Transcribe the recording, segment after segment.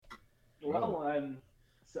well, Oh,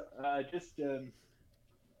 so,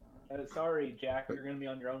 sorry, Jack, you're gonna be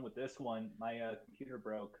on your own with this one. My computer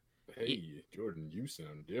broke. hey, Jordan, you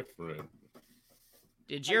sound different.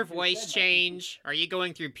 Did I your just voice said my computer. change? Are you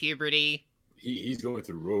going through puberty? He's going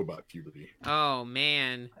through robot puberty. Oh,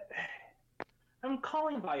 man. I'm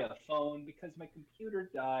calling via phone because my computer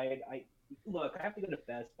died. I have to go to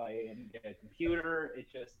Best Buy and get a computer.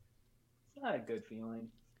 It's not a good feeling.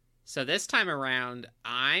 So this time around,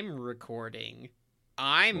 I'm recording. Oh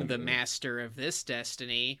I'm the man. master of this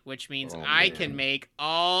destiny, which means Oh I can man. make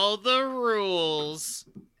all the rules.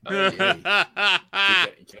 Hey,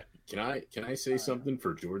 hey. Sure. Can I say something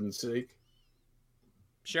for Jordan's sake?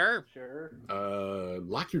 Sure.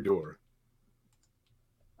 Lock your door.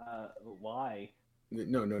 Why?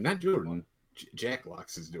 No, not Jordan. Jack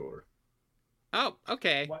locks his door. Oh,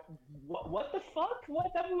 okay. What the fuck?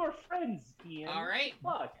 What? That we were friends, Ian. All right.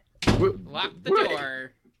 Fuck. Lock the What?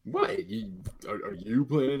 door. What? Are you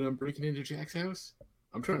planning on breaking into Jack's house?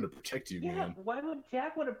 I'm trying to protect you, Yeah. man. Why would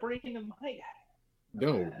Jack want to break into my?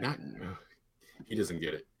 No, not. He doesn't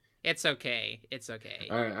get it. It's okay. It's okay.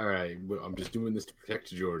 All right. Well, I'm just doing this to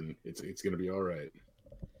protect Jordan. It's gonna be all right.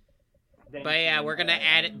 Thank But yeah, you. we're gonna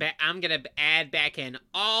add it back. I'm gonna add back in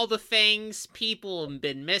all the things people have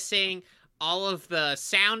been missing, all of the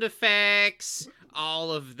sound effects,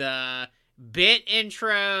 all of the bit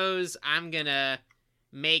intros. I'm gonna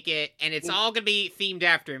make it, and it's all gonna be themed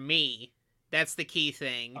after me. That's the key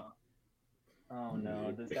thing. Oh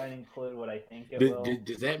no, does that include what I think it Does, will?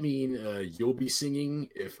 does that mean you'll be singing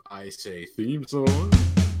if I say theme song?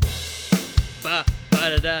 Ba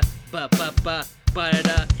ba da da ba ba ba ba da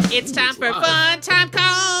da. It's time for fun time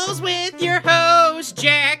calls with your host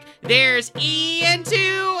Jack. There's Ian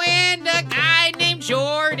too and a guy named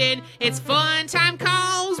Jordan. It's fun time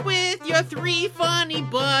calls with your three funny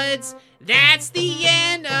buds. That's the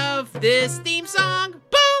end of this theme song.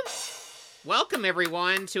 Boom! Welcome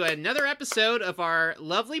everyone to another episode of our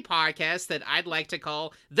lovely podcast that I'd like to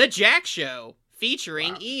call The Jack Show,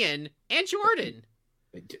 featuring Ian and Jordan.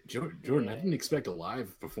 Jordan, I didn't expect a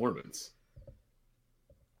live performance.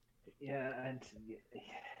 Yeah, and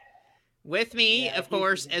With me, Yeah, of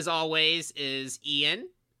course, as always, is Ian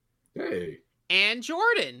Hey, and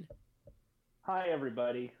Jordan. hi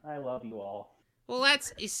everybody. I love you all. Well,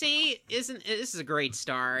 this is a great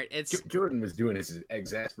start. It's Jordan was doing his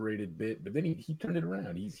exasperated bit, but then he turned it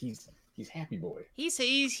around. He's happy boy.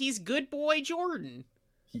 he's good boy Jordan.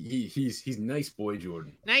 He's nice boy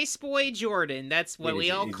Jordan. Nice boy Jordan. That's what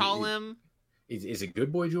we all call him. Is it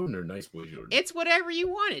good boy Jordan or nice boy Jordan? It's whatever you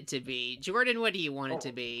want it to be. Jordan, what do you want it to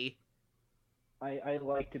Oh. be? I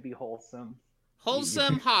like to be wholesome.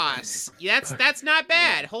 Wholesome Hoss. That's not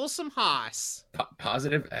bad. Wholesome Hoss.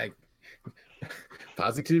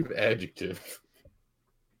 Positive adjective.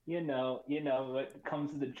 You know what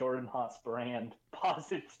comes with the Jordan Haas brand: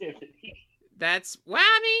 positivity. That's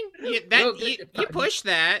I mean, you push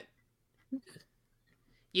that.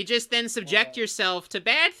 You just then subject yourself to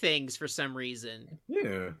bad things for some reason.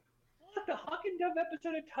 Yeah. What, the Hawk and Dove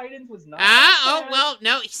episode of Titans was not. Well,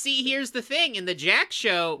 no. See, here's the thing: in the Jack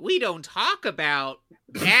Show, we don't talk about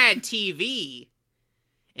bad TV.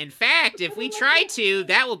 In fact, if we try to,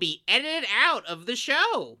 that will be edited out of the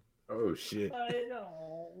show. Oh shit. I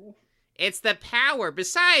know. It's the power.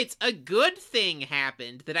 Besides, a good thing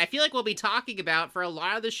happened that I feel like we'll be talking about for a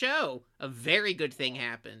lot of the show. A very good thing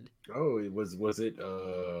happened. Oh, was it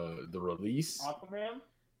the release? Aquaman.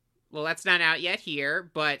 Well, that's not out yet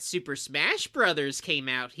here, but Super Smash Brothers came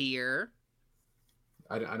out here.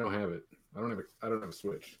 I don't have it. I don't have a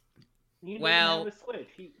Switch. You didn't Well- have a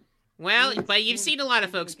Switch. Well, but you've seen a lot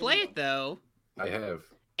of folks play it, though. I have.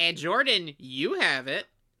 And Jordan, you have it.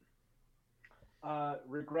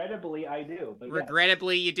 Regrettably, I do. But yes.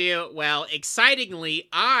 Regrettably, you do. Well, excitingly,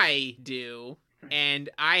 I do. And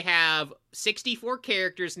I have 64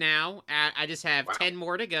 characters now. I just have 10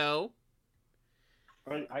 more to go.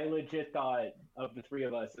 I legit thought of the three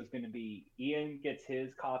of us, it was going to be Ian gets his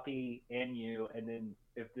copy and you, and then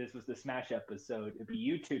if this was the Smash episode, it'd be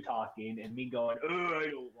you two talking and me going, "Oh, I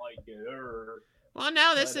don't like it." Well,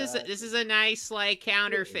 no, this But, is a nice like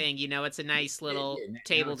counter thing. You know, it's a nice little Yeah, now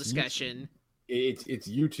table it's discussion. It's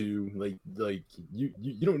you two. Like you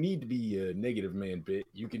don't need to be a negative man bit.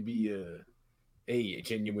 You can be a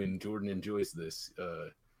genuine Jordan enjoys this.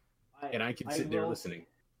 And I can sit there listening.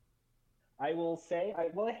 I will say, I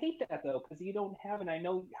hate that though, because you don't have, and I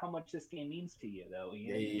know how much this game means to you, though.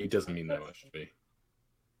 Ian. It doesn't mean that much to me.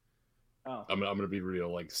 Oh, I'm gonna be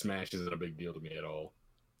real. Like Smash isn't a big deal to me at all.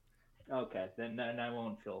 okay. Then I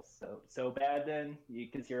won't feel so bad then,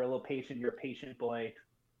 because you're a little patient. You're a patient boy.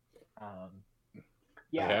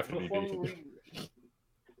 Yeah, have to be.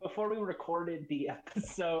 Before we recorded the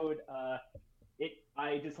episode,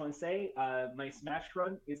 I just want to say my Smash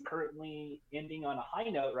run is currently ending on a high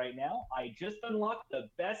note right now. I just unlocked the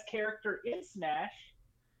best character in Smash,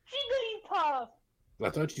 Jigglypuff. I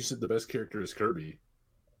thought you said the best character is Kirby.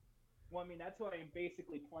 Well, I mean, that's what I'm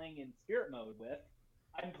basically playing in spirit mode with.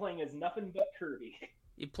 I'm playing as nothing but Kirby.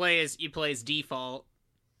 You play as default.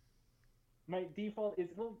 My default is,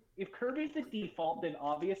 well, if Kirby's the default, then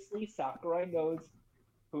obviously Sakurai knows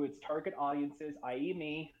who its target audience is, i.e.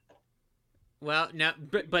 me. Well, no,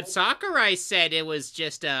 but Sakurai said it was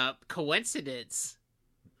just a coincidence.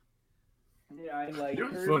 Yeah, I like. You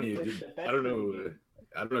know what's funny? I don't know.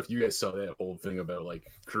 I don't know if you guys saw that whole thing about like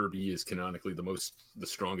Kirby is canonically the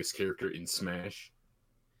strongest character in Smash.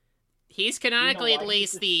 He's canonically at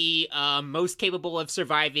least the most capable of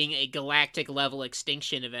surviving a galactic level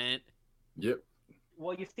extinction event. Yep.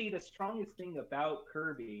 Well, you see, the strongest thing about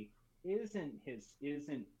Kirby isn't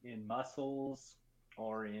in muscles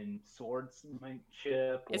or in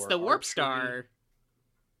swordsmanship. It's the Warp Star.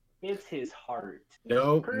 It's his heart.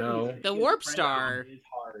 No. The Warp Star. His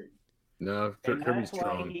heart. No, Kirby's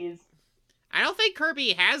strong. I don't think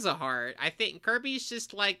Kirby has a heart. I think Kirby's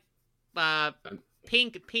just like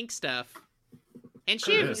pink stuff. And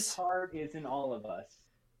Kirby's heart is in all of us.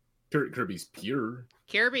 Kirby's pure.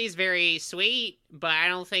 Kirby's very sweet, but I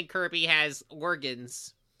don't think Kirby has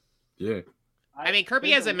organs. Yeah. I mean,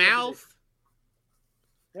 Kirby has a mouth.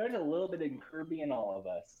 There's a little bit in Kirby in all of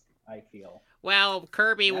us, I feel. Well,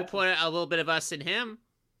 Kirby will put a little bit of us in him.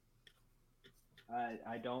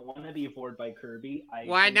 I don't want to be bored by Kirby.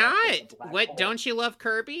 Why not? What, don't you love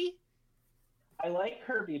Kirby? I like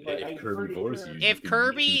Kirby, but if Kirby bores you, if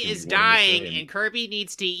Kirby is dying and Kirby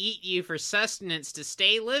needs to eat you for sustenance to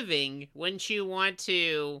stay living, wouldn't you want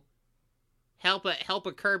to help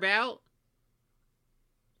a Kirb out?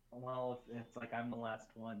 Well, if it's like I'm the last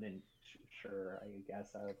one, then sure, I guess.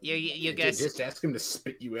 You guess. Just ask him to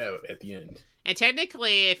spit you out at the end. And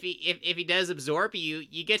technically, if he does absorb you,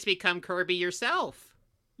 you get to become Kirby yourself.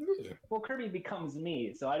 Yeah. Well, Kirby becomes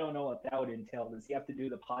me, so I don't know what that would entail. Does he have to do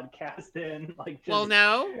the podcast then? Like, just, well,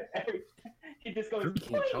 no. He just goes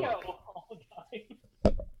Poyo all the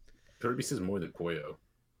time. Kirby says more than Poyo.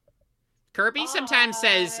 Kirby sometimes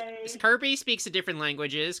says Kirby speaks in different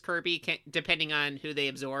languages. Kirby can, depending on who they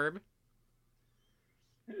absorb.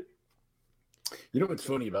 You know what's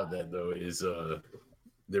funny about that though is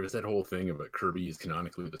there was that whole thing about Kirby is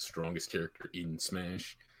canonically the strongest character in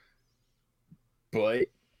Smash, but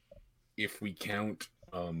if we count,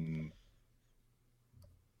 I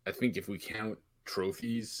think if we count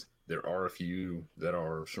trophies, there are a few that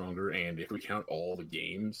are stronger, and if we count all the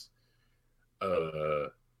games,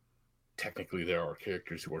 technically there are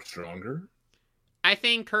characters who are stronger. I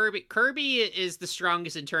think Kirby is the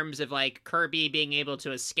strongest in terms of like Kirby being able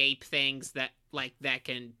to escape things that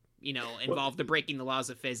can, you know, involve the breaking the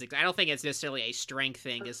laws of physics. I don't think it's necessarily a strength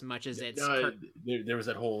thing as much as it's. There was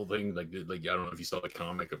that whole thing like I don't know if you saw the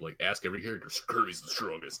comic of like ask every character Kirby's the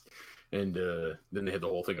strongest, and then they had the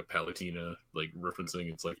whole thing of Palutena like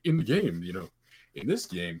referencing it's like in the game, you know, in this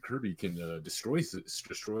game Kirby can destroy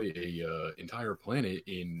a entire planet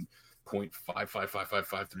in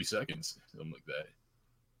 0.555553 seconds, something like that.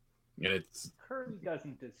 And it's Kirby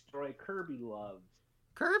doesn't destroy. Kirby loves.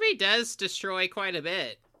 Kirby does destroy quite a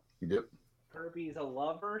bit. Yep. Kirby's a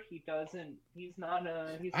lover. He doesn't. He's not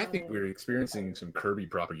a. I think we're experiencing some Kirby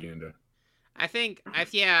propaganda. I think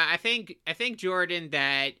Jordan,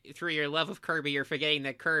 that through your love of Kirby, you're forgetting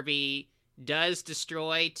that Kirby does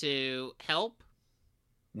destroy to help.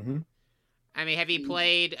 Mm-hmm. I mean, have you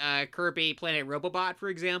played Kirby Planet Robobot, for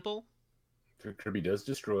example? Kirby does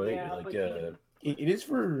destroy. Yeah, it is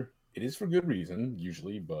for good reason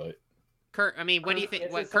usually, but. I mean, what do you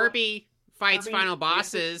think? Kirby fights final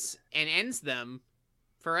bosses and ends them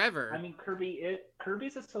forever. I mean,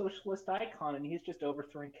 Kirby's a socialist icon, and he's just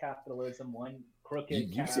overthrowing capitalism one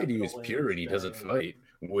crooked. You said he was pure and he doesn't fight.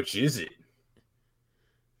 Which is it?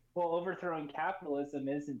 Well, overthrowing capitalism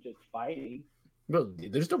isn't just fighting. Well,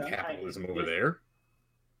 there's no capitalism over there.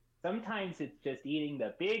 Sometimes it's just eating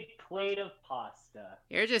the big plate of pasta.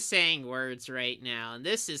 You're just saying words right now, and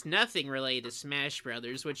this is nothing related to Smash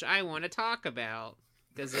Brothers, which I want to talk about,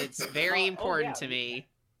 because it's very important to me.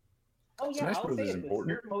 Oh yeah, I'll say it. The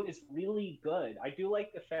spirit mode is really good. I do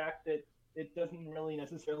like the fact that it doesn't really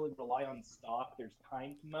necessarily rely on stock. There's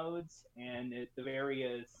timed modes, and the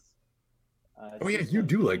various... oh yeah, you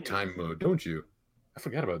do like time mode, don't you? I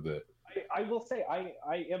forgot about that. I will say, I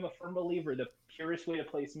am a firm believer the purest way to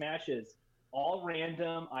play Smash is all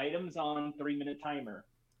random items on 3-minute timer.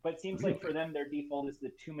 But it seems like for them, their default is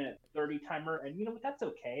the 2-minute 30 timer, and you know what? That's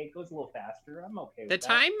okay. It goes a little faster. I'm okay with The that.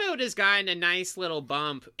 time mode has gotten a nice little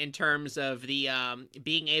bump in terms of the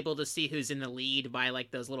being able to see who's in the lead by like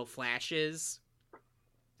those little flashes.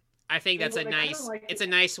 I think that's a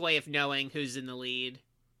nice way of knowing who's in the lead.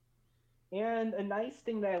 And a nice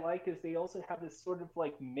thing that I like is they also have this sort of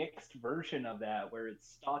like mixed version of that where it's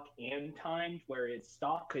stock and timed, where it's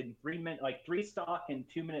stock in 3 minutes, like 3 stock in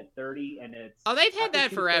 2-minute 30, and it's they've had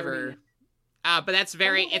that forever. But that's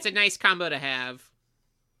it's a nice combo to have.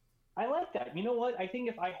 I like that. You know what? I think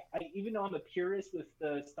if I even though I'm a purist with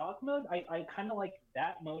the stock mode, I kind of like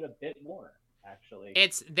that mode a bit more. Actually,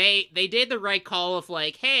 it's they did the right call of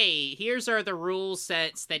like, hey, here's are the rule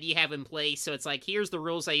sets that you have in place. So it's like, here's the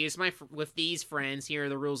rules I use with these friends. Here are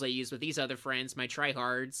the rules I use with these other friends, my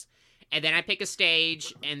tryhards. And then I pick a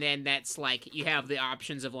stage, and then that's like you have the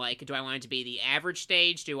options of like, do I want it to be the average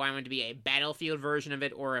stage? Do I want it to be a Battlefield version of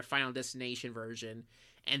it or a Final Destination version?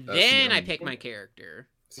 And then I pick my character.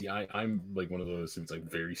 See, I'm like one of those who's like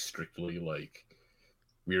very strictly like,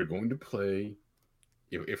 we are going to play.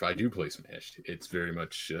 If I do play Smash, it's very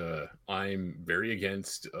much I'm very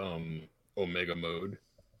against Omega mode.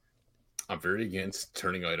 I'm very against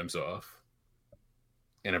turning items off,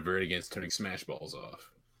 and I'm very against turning Smash Balls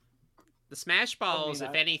off. The Smash Balls,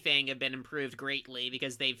 if anything, have been improved greatly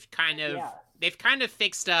because they've kind of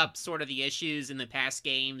fixed up sort of the issues in the past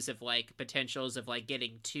games of like potentials of like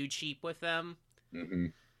getting too cheap with them. Mm-hmm.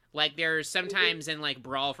 Like, there's sometimes in, like,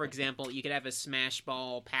 Brawl, for example, you could have a Smash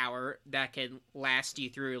Ball power that can last you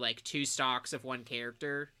through, like, 2 stocks of one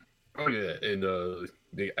character. Oh, yeah, and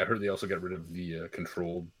I heard they also got rid of the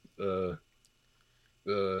controlled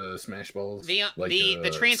Smash Balls.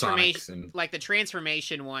 The transformation, like, the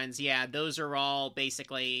transformation ones, yeah, those are all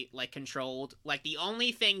basically, like, controlled. Like, the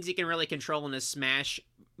only things you can really control in a Smash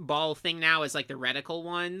Ball thing now is, like, the reticle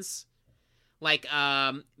ones. Like,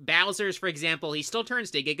 Bowser's, for example, he still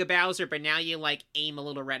turns to Giga Bowser, but now you, like, aim a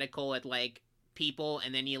little reticle at, like, people,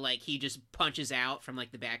 and then you, like, he just punches out from,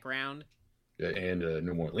 like, the background. Yeah, and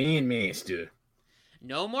no more Landmaster.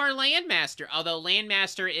 No more Landmaster, although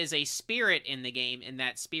Landmaster is a spirit in the game, in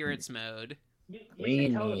that spirits mode. You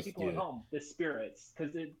can tell the people at home, the spirits,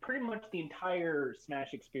 because pretty much the entire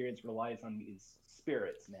Smash experience relies on these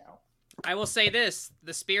spirits now. I will say this,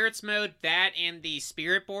 the spirits mode, that and the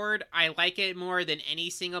spirit board, I like it more than any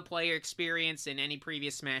single player experience in any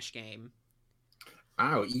previous Smash game.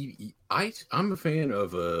 Oh, I'm a fan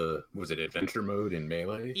of, was it adventure mode in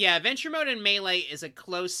Melee? Yeah, adventure mode in Melee is a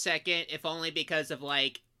close second, if only because of,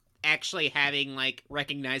 like, actually having, like,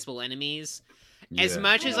 recognizable enemies. Yeah. As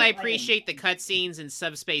much as I appreciate the cutscenes in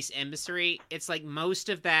Subspace Emissary, it's like most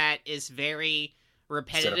of that is very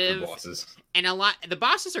repetitive, bosses. And the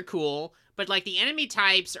bosses are cool, but like the enemy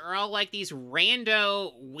types are all like these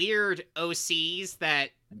rando weird OCs that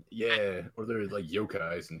or they're like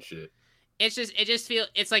yokais and shit. It just feels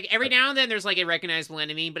it's like every now and then there's like a recognizable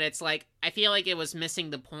enemy, but it's like I feel like it was missing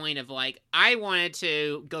the point of like I wanted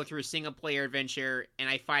to go through a single player adventure and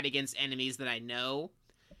I fight against enemies that I know.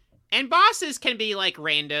 And bosses can be like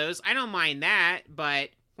randos. I don't mind that,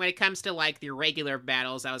 but when it comes to like the regular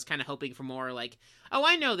battles, I was kind of hoping for more like, oh,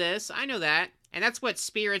 I know this, I know that. And that's what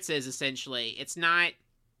Spirits is essentially. It's not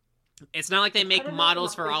like they make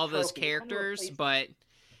models for all those characters, but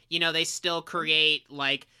you know, they still create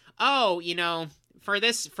like, oh, you know, for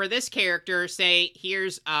this character, say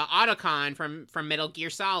here's Otacon from Metal Gear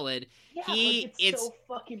Solid. Yeah, it's so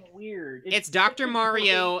fucking weird. It's Dr.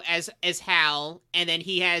 Mario as Hal, and then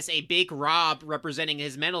he has a big Rob representing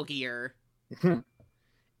his Metal Gear.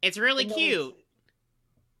 It's really cute.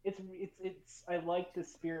 It's I like the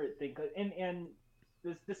spirit thing, and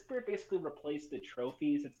the spirit basically replaced the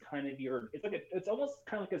trophies. It's kind of it's almost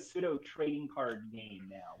kind of like a pseudo trading card game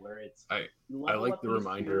now, where it's I like the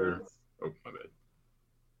reminder. Spirits, oh my bad.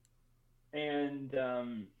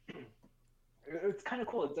 And it's kind of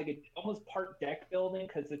cool. It's like almost part deck building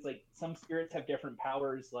because it's like some spirits have different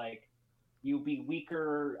powers. Like you'll be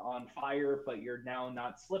weaker on fire, but you're now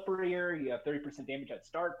not slipperier. You have 30% damage at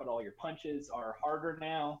start, but all your punches are harder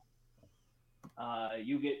now.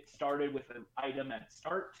 You get started with an item at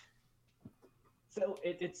start. So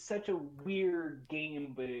it's such a weird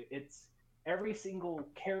game, but it's every single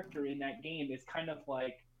character in that game is kind of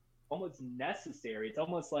like almost necessary. It's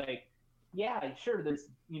almost like, yeah, sure, there's,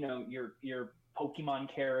 you know, your Pokemon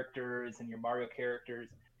characters and your Mario characters,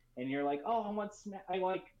 and you're like, oh, I want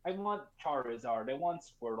Charizard, I want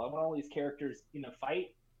Squirtle, I want all these characters in a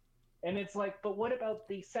fight. And it's like, but what about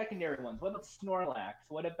the secondary ones? What about Snorlax?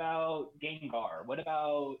 What about Gengar? What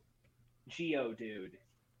about Geodude?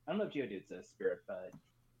 I don't know if Geodude's a spirit, but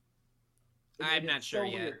I'm not sure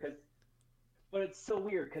yet. But it's so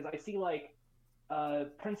weird because I see like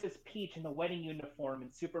Princess Peach in the wedding uniform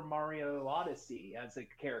in Super Mario Odyssey as a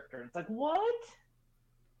character. And it's like, what?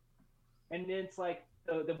 And then it's like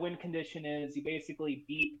the win condition is you basically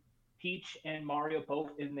beat Peach and Mario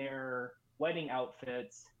both in their wedding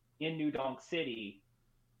outfits in New Donk City.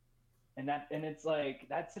 And it's like,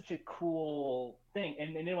 that's such a cool thing.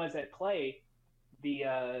 And then as I play,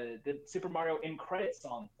 the Super Mario end credit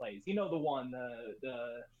song plays. You know the one,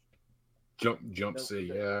 the Jump Say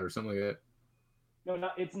Yeah or something like that. No,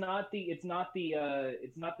 it's not the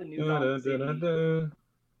New Donk City.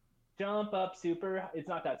 Jump up super. It's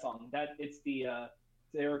not that song. It's the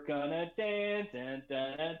they're gonna dance dun,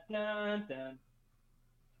 dun, dun, dun, dun.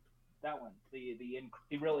 That one, the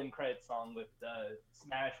real end credit song with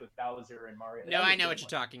Smash with Bowser and Mario. No, I know what you're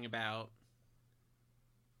talking about.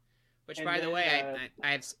 Which, by the way,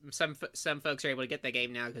 I have some folks are able to get that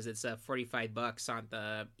game now because it's $45 on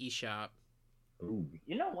the eShop. Ooh.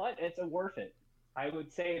 You know what? It's worth it. I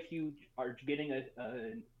would say if you are getting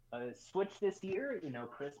a Switch this year,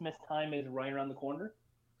 Christmas time is right around the corner.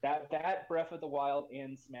 That Breath of the Wild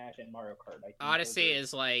and Smash and Mario Kart. I think Odyssey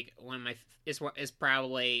is like one of my is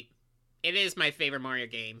probably it is my favorite Mario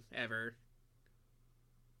game ever.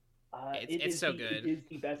 It's so good. It is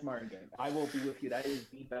the best Mario game. I will be with you. That is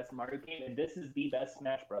the best Mario game, and this is the best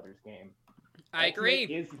Smash Brothers game. I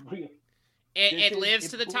agree. It lives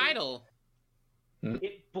to the title.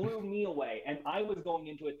 It blew me away, and I was going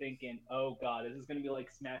into it thinking, oh god, this is going to be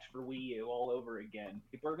like Smash for Wii U all over again.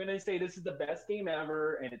 If we're going to say this is the best game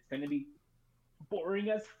ever, and it's going to be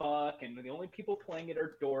boring as fuck, and the only people playing it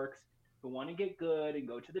are dorks who want to get good and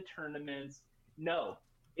go to the tournaments. No,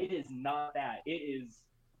 it is not that. It is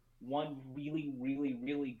one really, really,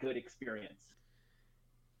 really good experience.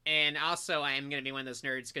 And also, I am going to be one of those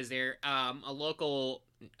nerds because they're a local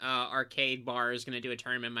arcade bar is going to do a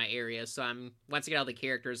tournament in my area. So once I get all the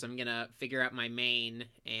characters, I'm going to figure out my main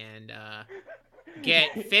and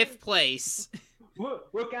get 5th place.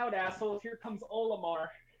 Look out, assholes! Here comes Olimar.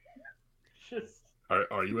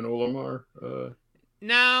 Are you an Olimar?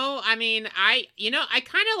 No, I mean I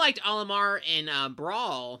kind of liked Olimar in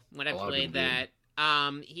Brawl when I played that.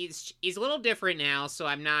 He's a little different now, so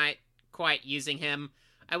I'm not quite using him.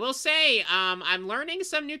 I will say, I'm learning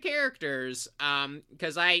some new characters,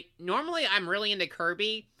 because I'm really into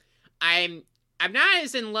Kirby. I'm not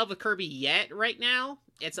as in love with Kirby yet right now.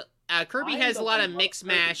 Kirby has a lot of mix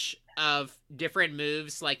mash of different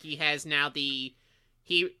moves. Like he has now the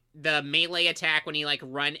melee attack when he like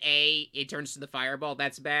run A, it turns to the fireball.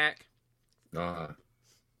 That's back.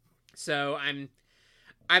 So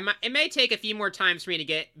it may take a few more times for me to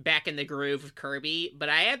get back in the groove of Kirby, but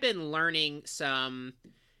I have been learning some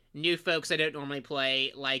new folks I don't normally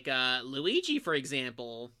play, like Luigi, for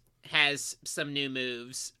example, has some new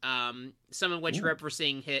moves, some of which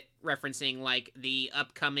referencing like the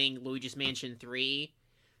upcoming Luigi's Mansion 3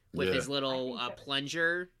 with his little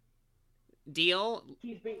plunger deal.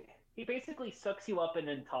 He basically sucks you up and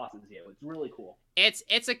then tosses you. It's really cool.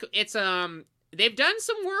 They've done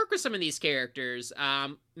some work with some of these characters.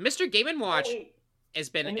 Mr. Game & Watch has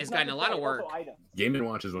gotten a lot of work. Game &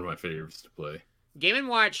 Watch is one of my favorites to play. Game &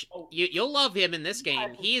 Watch, you'll love him in this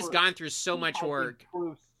game. He has gone through so much work.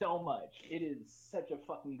 So much. It is such a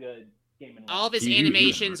fucking good Game & Watch. All of his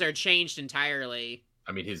animations are changed entirely.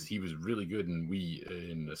 I mean, he was really good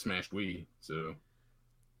in the Smash Wii. So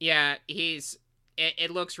yeah,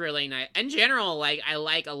 it looks really nice. In general, like I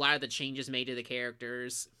like a lot of the changes made to the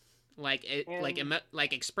characters. Like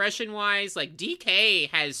expression wise, like DK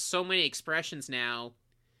has so many expressions now.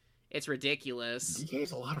 It's ridiculous. DK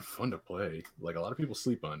is a lot of fun to play. Like, a lot of people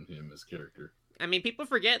sleep on him as a character. I mean, people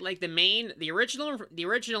forget, like, the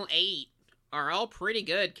original 8 are all pretty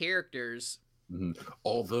good characters. Mm-hmm.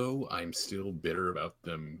 Although, I'm still bitter about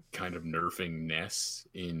them kind of nerfing Ness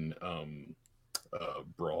in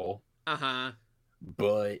Brawl. Uh-huh.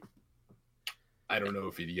 But I don't know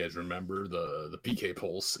if you guys remember, the PK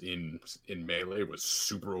Pulse in Melee was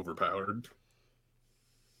super overpowered.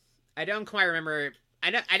 I don't quite remember.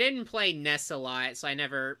 I didn't play Ness a lot, so I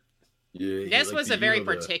never... Yeah, Ness was a very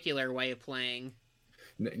particular way of playing.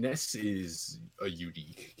 Ness is a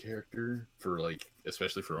unique character for, like,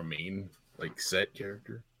 especially for a main, like, set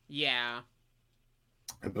character. Yeah.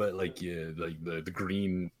 But, like, yeah, like, the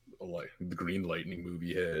green lightning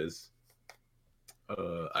movie has...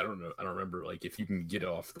 I don't know. I don't remember, like, if you can get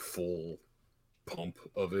off the full pump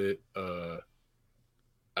of it. I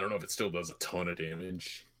don't know if it still does a ton of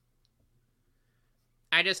damage.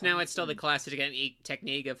 I just know it's still the classic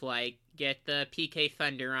technique of, like, get the PK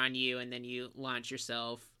Thunder on you and then you launch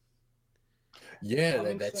yourself. Yeah,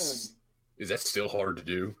 Is that still hard to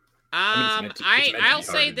do? I mean, I'll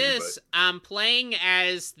say this: playing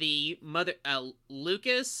as the mother,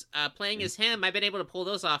 Lucas, playing as him, I've been able to pull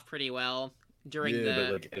those off pretty well during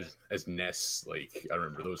the. But like as Ness, like I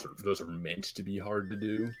remember those are meant to be hard to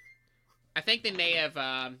do. I think they may have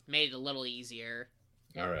made it a little easier.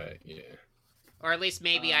 All right, yeah. Or at least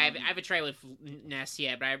maybe I haven't tried with Ness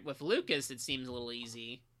yet, but with Lucas it seems a little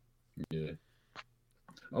easy. Yeah.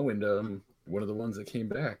 Oh, and one of the ones that came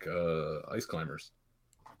back, Ice Climbers.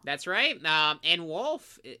 That's right. And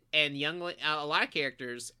Wolf and Young, a lot of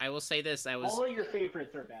characters. I will say this: all of your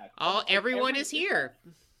favorites are back. Everyone is here.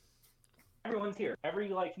 Everyone's here.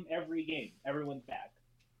 From every game, everyone's back.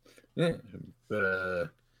 Yeah, but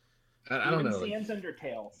I don't know. Sans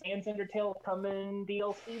Undertale coming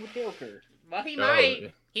DLC with Joker. Well, he might. Yeah.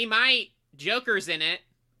 He might. Joker's in it.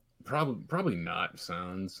 Probably not.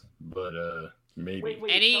 Sounds, but maybe.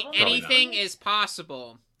 Wait, anything is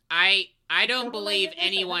possible. I don't believe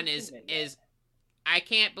anyone is. I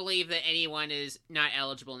can't believe that anyone is not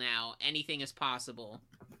eligible now. Anything is possible.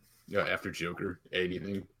 Yeah, after Joker,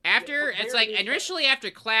 anything. It's like initially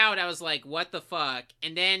after Cloud, I was like, "What the fuck?"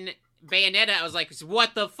 And then Bayonetta, I was like,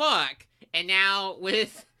 "What the fuck?" And now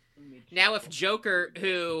with Joker,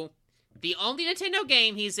 who the only Nintendo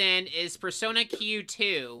game he's in is Persona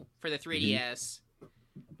Q2 for the 3DS. Mm-hmm.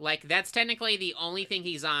 Like, that's technically the only thing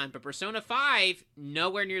he's on, but Persona 5,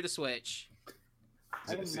 nowhere near the Switch.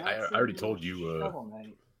 I already told you, Shovel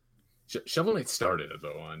Knight. Shovel Knight started,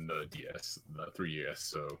 though, on the DS, the 3DS,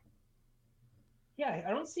 so... Yeah, I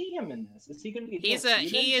don't see him in this. Is he going to be... He is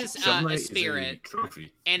a spirit. A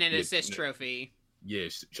trophy. And an assist trophy. Yeah,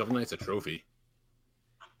 Shovel Knight's a trophy.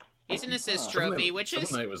 He's an assist trophy, which is...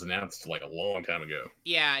 Shovel Knight was announced, like, a long time ago.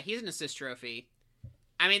 Yeah, he's an assist trophy.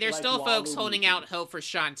 I mean, there's still folks holding out hope for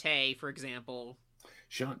Shantae, for example.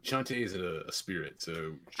 Shantae is a spirit,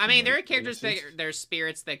 so... I mean, there are characters there's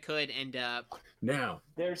spirits that could end up... Now,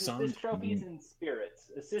 there's assist trophies and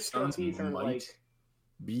spirits. Assist trophies are like...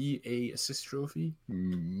 be a assist trophy?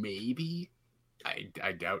 Maybe?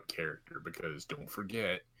 I doubt character, because don't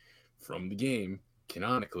forget, from the game,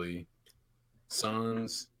 canonically,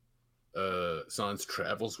 Sans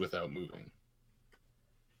travels without moving.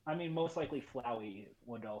 I mean, most likely Flowey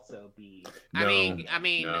would also be... I mean,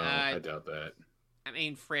 I doubt that. I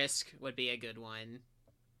mean, Frisk would be a good one.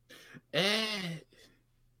 I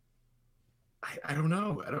don't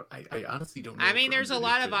know. I honestly don't know. I mean, there's a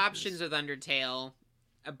lot of options with Undertale,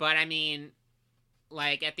 but I mean,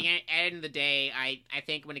 like, at the end of the day, I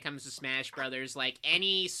think when it comes to Smash Brothers, like,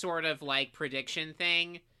 any sort of, like, prediction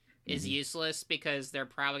thing is useless, because they're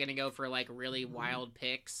probably going to go for, like, really wild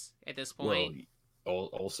picks at this point.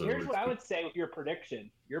 Well, also, here's what I would say with your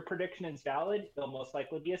prediction. Your prediction is valid. It'll most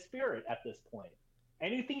likely be a spirit at this point.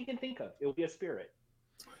 Anything you can think of, it will be a spirit.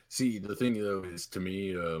 See, the thing, though, is, to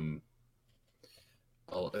me,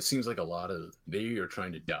 it seems like a lot of... They are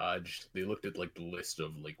trying to dodge. They looked at, like, the list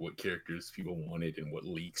of, like, what characters people wanted and what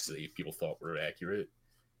leaks people thought were accurate.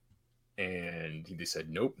 And they said,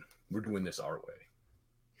 nope, we're doing this our way.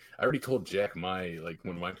 I already told Jack one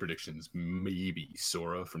of my predictions, maybe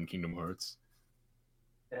Sora from Kingdom Hearts.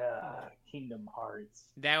 Kingdom Hearts.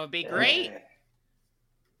 That would be great.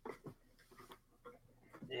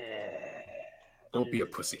 Don't be a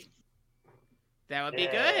pussy. That would be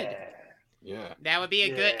good. Yeah. That would be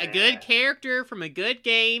a good character from a good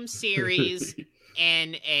game series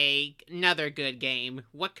and another good game.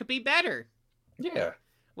 What could be better? Yeah.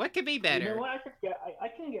 What could be better? You know what? I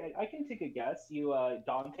can take a guess.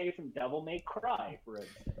 Dante from Devil May Cry, for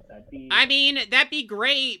instance. That'd be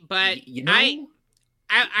great, but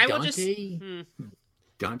I will just...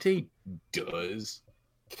 Dante does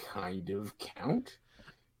kind of count,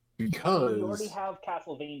 because... You already have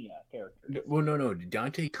Castlevania characters. Well, no.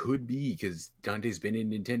 Dante could be, because Dante's been in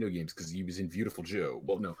Nintendo games, because he was in Beautiful Joe.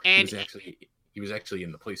 Well, no, he was actually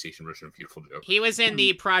in the PlayStation version of Beautiful Joe. He was in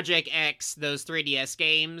the Project X, those 3DS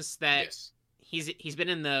games that... Yes. He's been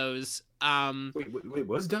in those. Wait,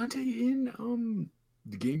 was Dante in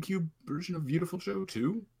the GameCube version of Beautiful Joe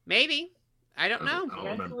too? Maybe. I don't know. I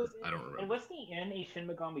don't remember. And wasn't he in a Shin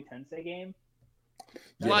Megami Tensei game?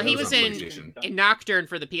 Yeah, well, he was in Nocturne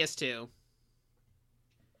for the PS2.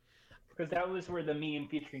 Because that was where the meme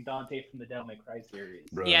featuring Dante from the Devil May Cry series.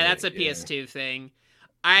 Right, yeah, that's a PS2 thing.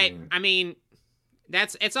 I mean,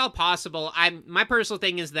 it's all possible. My personal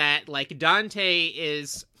thing is that, like, Dante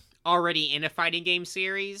is already in a fighting game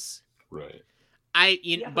series. Right.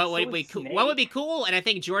 But what would be cool, and I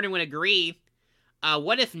think Jordan would agree,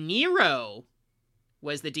 what if Nero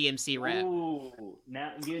was the DMC rep? Ooh,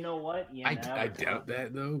 now you know what? Yeah, I doubt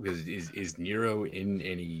that, though, because is Nero in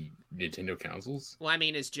any Nintendo consoles? Well, I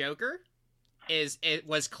mean, is Joker?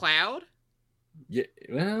 was Cloud. Yeah,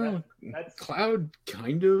 well, That's Cloud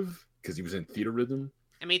kind of, because he was in Theater Rhythm.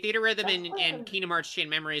 I mean, Theater Rhythm That's and fine. Kingdom Hearts Chain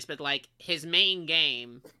Memories, but like his main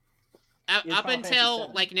game up Final Fantasy until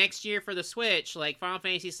VII. like next year for the Switch, like Final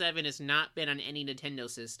Fantasy VII has not been on any Nintendo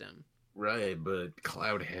system. Right, but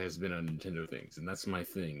Cloud has been on Nintendo things, and that's my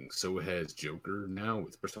thing. So has Joker now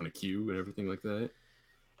with Persona Q and everything like that.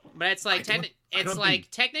 But it's like I don't think-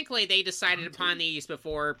 technically they decided upon these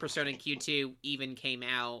before Persona Q2 even came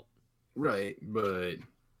out. Right, but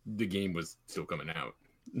the game was still coming out.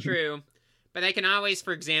 True. But they can always,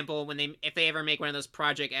 for example, if they ever make one of those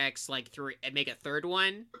Project X make a third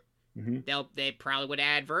one, they probably would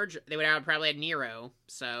add they would probably add Nero.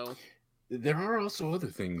 So There are also other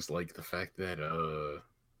things like the fact that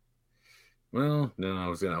well, no, I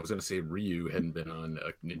was gonna say Ryu hadn't been on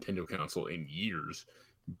a Nintendo console in years,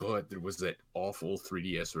 but there was that awful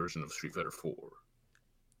 3DS version of Street Fighter 4.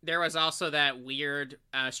 there was also that weird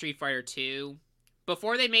Street Fighter 2.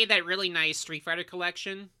 Before they made that really nice Street Fighter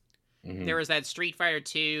collection, there was that Street Fighter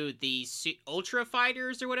 2, the Ultra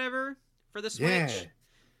Fighters or whatever for the Switch.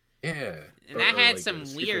 Yeah. And that had like some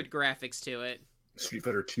weird graphics to it. Street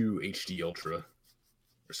Fighter 2 HD Ultra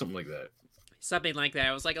or something like that. Something like that.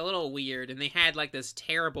 It was like a little weird, and they had like this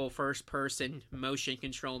terrible first-person motion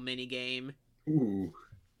control minigame. Ooh.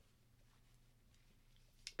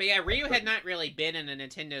 But yeah, Ryu had not really been in a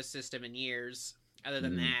Nintendo system in years, other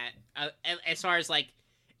than that. As far as like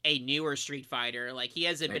a newer Street Fighter, like he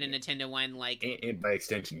hasn't been in Nintendo one like. And by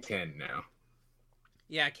extension, Ken now.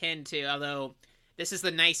 Yeah, Ken too. Although this is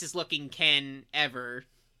the nicest looking Ken ever.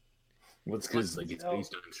 Well, it's because like it's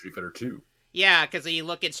based on Street Fighter 2. Yeah, because when you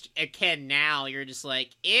look at Ken now, you're just like,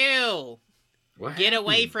 ew, get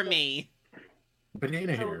away from me.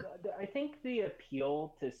 Banana hair. I think the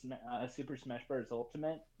appeal to Super Smash Bros.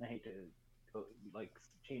 Ultimate, I hate to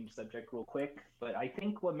change subject real quick, but I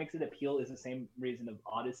think what makes it appeal is the same reason of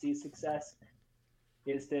Odyssey's success,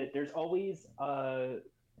 is that there's always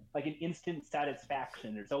like an instant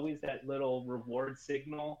satisfaction. There's always that little reward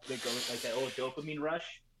signal that goes like that dopamine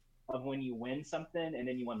rush of when you win something and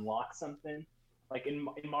then you unlock something. Like in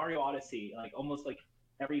Mario Odyssey, like almost like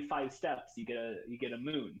every 5 steps you get a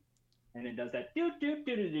moon. And it does that doot doot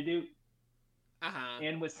doot doot doot.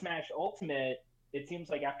 And with Smash Ultimate, it seems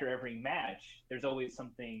like after every match, there's always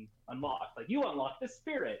something unlocked. Like you unlock the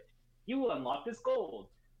spirit, you unlock this gold.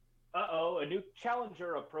 A new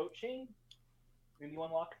challenger approaching, and you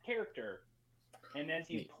unlock a character. And as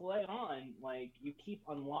you play on, like you keep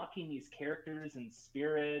unlocking these characters and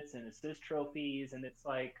spirits and assist trophies, and it's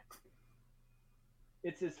like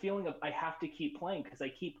it's this feeling of I have to keep playing because I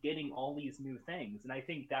keep getting all these new things, and I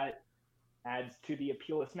think that adds to the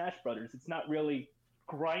appeal of Smash Brothers. It's not really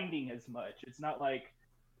grinding as much. It's not like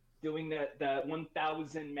doing that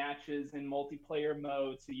 1,000 matches in multiplayer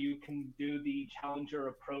mode so you can do the challenger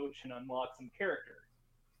approach and unlock some character.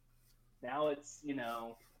 Now it's,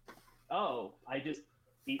 I just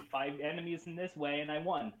beat 5 enemies in this way and I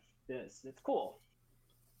won this. It's cool.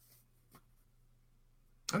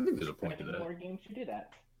 I think there's a point to that. More games should do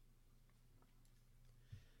that.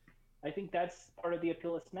 I think that's part of the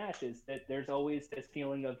appeal of Smash, is that there's always this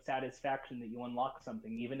feeling of satisfaction that you unlock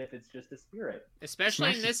something, even if it's just a spirit.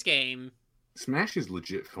 Especially in this game. Smash is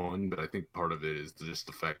legit fun, but I think part of it is just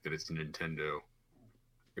the fact that it's Nintendo.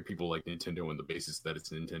 And people like Nintendo on the basis that it's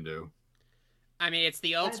Nintendo. I mean, it's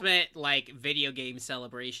the ultimate, video game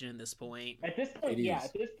celebration at this point. At this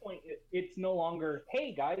point, it's no longer,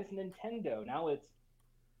 hey guys, Nintendo. Now it's,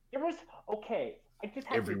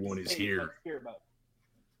 everyone is here. Spirit mode.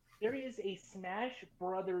 There is a Smash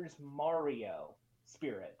Brothers Mario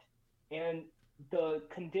spirit, and the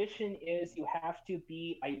condition is you have to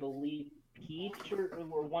be, I believe, Peach or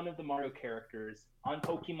one of the Mario characters on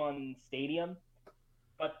Pokemon Stadium,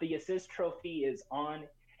 but the assist trophy is on,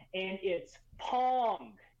 and it's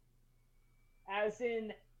Pong, as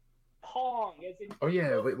in Pong, as in. Oh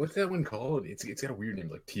yeah, wait, what's that one called? It's got a weird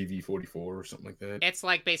name, like TV-44 or something like that. It's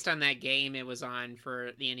based on that game it was on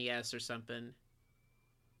for the NES or something.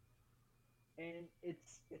 And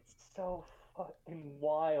it's so fucking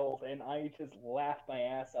wild, and I just laughed my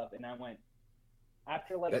ass up, and I went,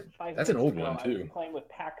 after 5 minutes that's an old ago, one too. I was playing with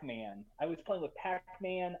Pac-Man.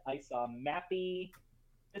 I saw Mappy.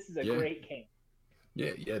 This is a great game.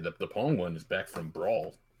 Yeah, the Pong one is back from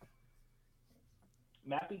Brawl.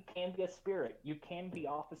 Mappy can be a spirit. You can be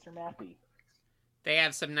Officer Mappy. They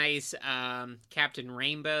have some nice Captain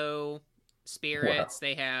Rainbow spirits. Wow.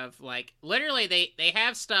 They have literally they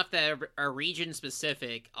have stuff that are region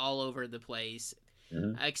specific all over the place.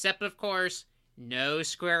 Mm-hmm. Except of course no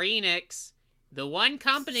Square Enix, the one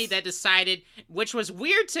company that decided, which was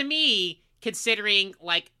weird to me considering,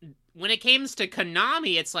 like, when it comes to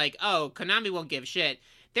Konami, it's like, oh, Konami won't give shit.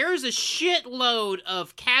 There's a shitload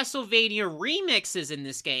of Castlevania remixes in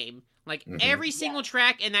this game. Like, every single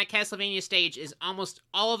track in that Castlevania stage is almost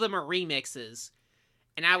all of them are remixes.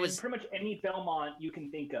 And pretty much any Belmont you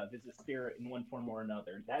can think of is a spirit in one form or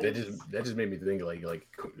another. That just made me think like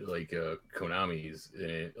Konami's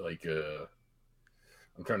like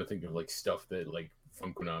I'm trying to think of like stuff that like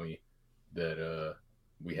from Konami that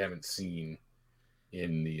we haven't seen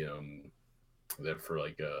in the that for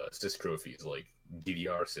like assist trophies, like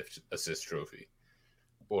DDR assist trophy,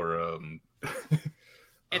 or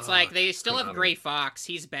it's like they still have Gray Fox.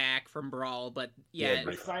 He's back from Brawl, but yeah,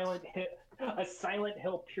 a Silent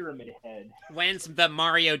Hill Pyramid Head. When's the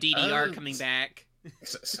Mario DDR coming back?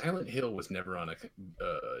 Silent Hill was never on a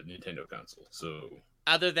Nintendo console, so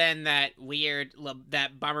other than that weird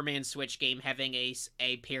that Bomberman Switch game having a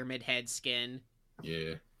Pyramid Head skin.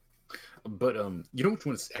 Yeah. But you know which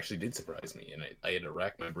one actually did surprise me, and I had to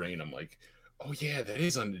rack my brain. I'm like, oh yeah, that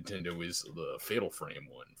is on Nintendo. Is the Fatal Frame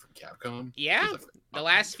one from Capcom? Yeah, the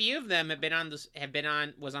last few of them have been on the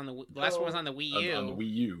last one was on the Wii U. On the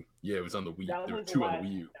Wii U, yeah, it was on the Wii. There were two on the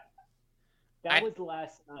Wii U. That was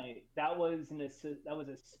last night. That was a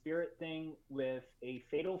spirit thing with a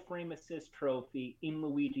Fatal Frame assist trophy in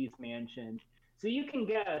Luigi's Mansion. So you can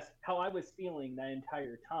guess how I was feeling that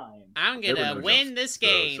entire time. I'm gonna win this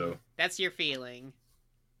game. So. That's your feeling.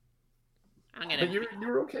 But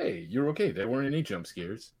you're okay. You're okay. There weren't any jump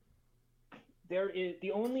scares. There is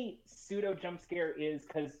the only pseudo jump scare is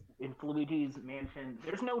because in Luigi's Mansion,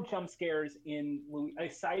 there's no jump scares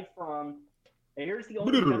aside from. Here's the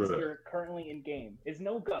only jump scare currently in game. Is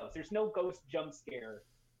no ghost. There's no ghost jump scare.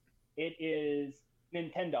 It is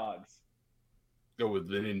Nintendogs. Oh,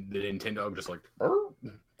 the Nintendo just like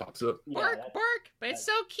pops up. Yeah, bark! But it's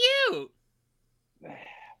so cute.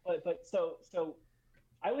 But so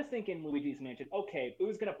I was thinking Luigi's Mansion. Okay,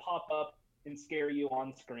 Boo's gonna pop up and scare you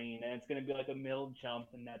on screen, and it's gonna be like a middle jump,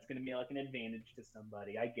 and that's gonna be like an advantage to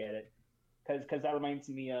somebody. I get it, because that reminds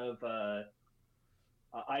me of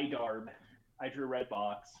iDarb. I Drew Red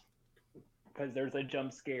Box, because there's a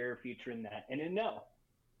jump scare feature in that. And in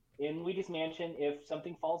Luigi's Mansion, if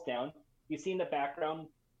something falls down, you see in the background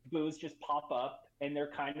Boos just pop up, and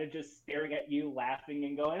they're kind of just staring at you, laughing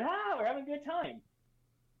and going, we're having a good time.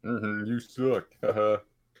 You suck. No,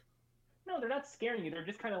 they're not scaring you. They're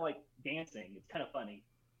just kind of like dancing. It's kind of funny.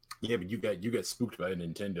 Yeah, but you got spooked by a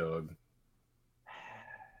Nintendo.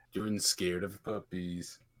 You're scared of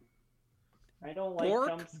puppies. I don't like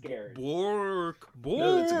jump scares. Bork.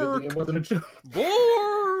 No, it's a good thing it wasn't a jump.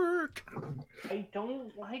 Bork. I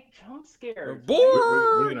don't like jump scares.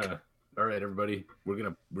 We're gonna. All right, everybody.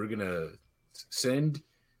 We're gonna send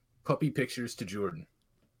puppy pictures to Jordan.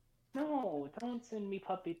 No, don't send me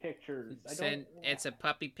puppy pictures. It's a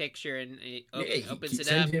puppy picture, and it opens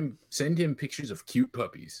it up. Send him pictures of cute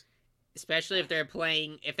puppies. Especially if they're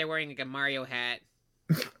wearing like a Mario hat.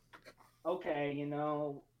 Okay,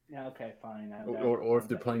 yeah, okay, fine. Or if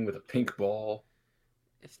they're playing with a pink ball.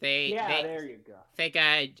 If there you go. If they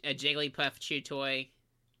got a Jigglypuff chew toy.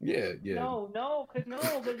 Yeah. No, because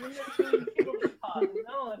they're doing Jigglypuff.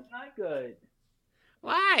 No, it's not good.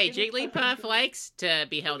 Why? Jigglypuff likes to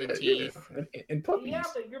be held in teeth. And puppies. Yeah,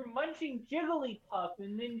 but you're munching Jigglypuff,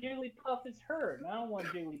 and then Jigglypuff is hurt. I don't want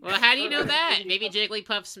Jigglypuff. Well, how do you know that? Maybe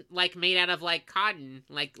Jigglypuff's like made out of like cotton,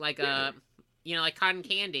 like cotton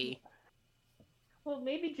candy. Well,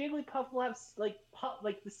 maybe Jigglypuff will have like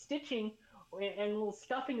the stitching and little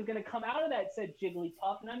stuffing is going to come out of that said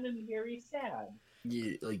Jigglypuff, and I'm going to be very sad.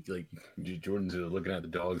 Yeah, like Jordan's looking at the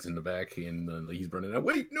dogs in the back, and he's running out.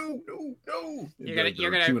 Wait, no!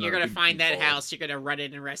 You're gonna find that house. You're gonna run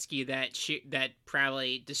in and rescue that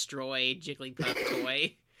probably destroyed Jigglypuff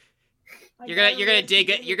toy. You're gonna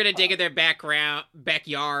dig in their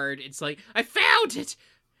backyard. It's like, I found it,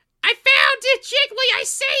 Jiggly! I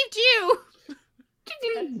saved you.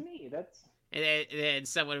 That's me. And then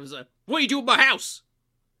someone was like, "What are you doing in my house?"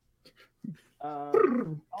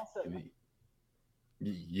 Also,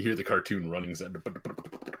 you hear the cartoon running.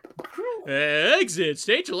 Exit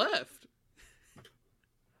stage left.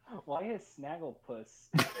 Why is Snagglepuss?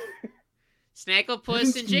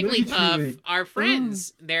 Snagglepuss and Jigglypuff are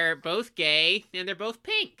friends. They're both gay and they're both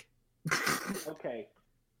pink. Okay,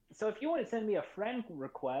 so if you want to send me a friend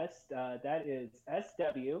request, that is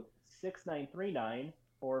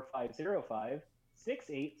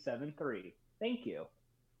SW693945056873. Thank you.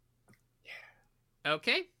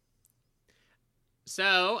 Okay.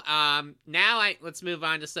 So, now let's move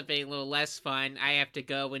on to something a little less fun. I have to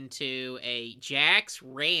go into a Jack's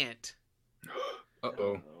rant.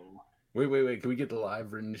 Uh-oh. Wait. Can we get the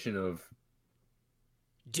live rendition of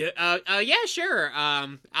Yeah, sure.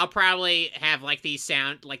 I'll probably have like the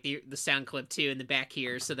sound clip too in the back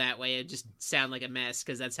here, so that way it just sound like a mess,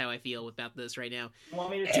 because that's how I feel about this right now. You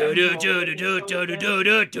want me to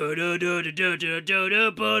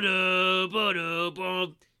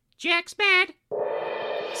Jack's bad.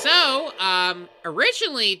 So,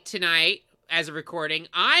 originally tonight, as a recording,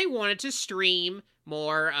 I wanted to stream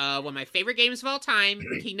more one of my favorite games of all time,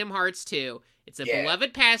 Kingdom Hearts 2. It's a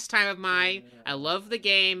beloved pastime of mine. I love the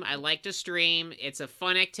game. I like to stream. It's a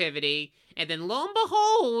fun activity. And then lo and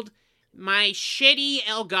behold, my shitty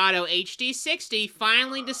Elgato HD60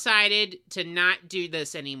 finally decided to not do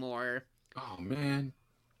this anymore. Oh, man.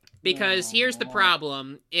 Because here's the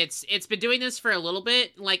problem. It's been doing this for a little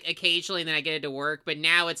bit, like occasionally, and then I get it to work, but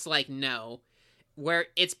now it's like, no. Where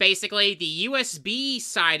it's basically the USB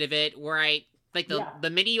side of it, where I, like the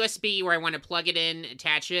mini USB where I want to plug it in,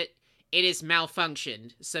 attach it, it is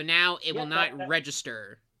malfunctioned. So now it will not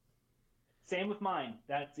register. Same with mine.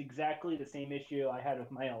 That's exactly the same issue I had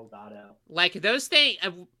with my Elgato. Like, those things,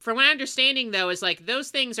 from my understanding, though, is like, those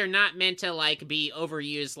things are not meant to, like, be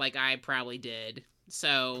overused like I probably did.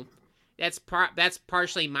 So, that's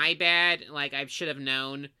partially my bad. Like, I should have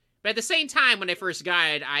known. But at the same time, when I first got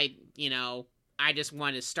it, I just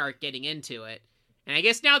wanted to start getting into it. And I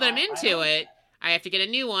guess now that I'm into it, I have to get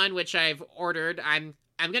a new one, which I've ordered. I'm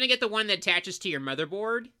going to get the one that attaches to your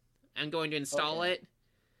motherboard. I'm going to install it.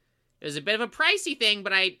 It was a bit of a pricey thing,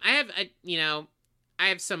 but I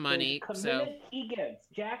have some money. The commitment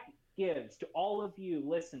Jack gives to all of you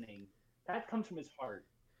listening, that comes from his heart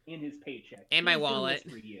in his paycheck and my wallet.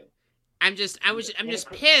 For you. I'm just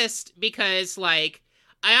pissed because, like,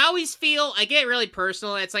 I always feel, I get really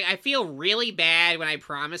personal. It's like I feel really bad when I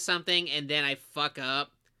promise something and then I fuck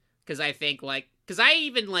up, because I think, like, because I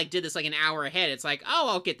even, like, did this like an hour ahead. It's like, oh,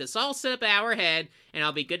 I'll get this all set up an hour ahead and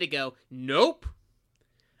I'll be good to go. Nope.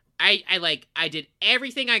 I did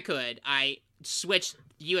everything I could. I switched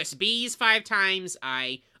USBs 5 times.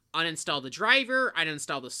 I uninstalled the driver. I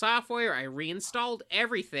uninstalled the software. I reinstalled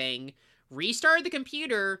everything. Restarted the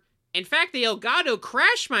computer. In fact, the Elgato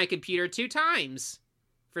crashed my computer 2 times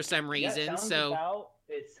for some reason. It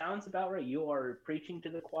sounds about right. You are preaching to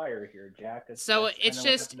the choir here, Jack. It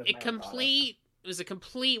was a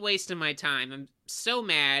complete waste of my time. I'm so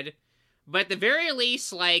mad. But at the very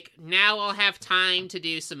least, like, now I'll have time to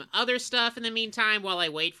do some other stuff in the meantime while I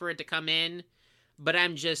wait for it to come in. But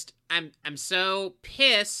I'm so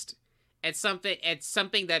pissed at something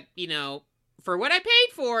that, for what I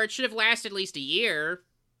paid for, it should have lasted at least a year.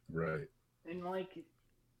 Right. And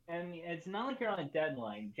it's not like you're on a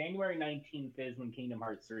deadline. January 19th is when Kingdom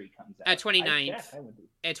Hearts 3 comes out. 29th.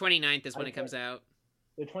 29th is when it comes out.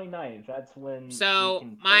 The 29th, that's when... So,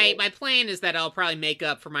 my plan is that I'll probably make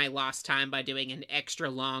up for my lost time by doing an extra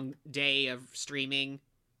long day of streaming.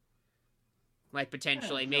 Like,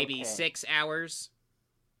 potentially, maybe 6 hours.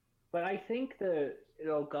 But I think the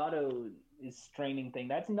Elgato is streaming thing,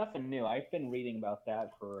 that's nothing new. I've been reading about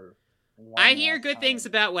that for a while. I hear good things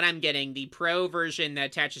about what I'm getting. The Pro version that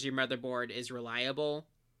attaches your motherboard is reliable.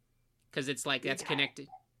 Because it's like, that's connected.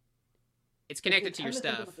 It's connected to your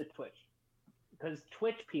stuff. Because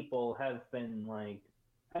Twitch people have been like,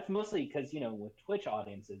 that's mostly because, with Twitch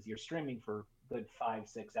audiences, you're streaming for a good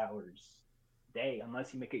 5-6 hours a day,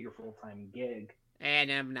 unless you make it your full-time gig.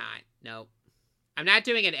 And I'm not. Nope. I'm not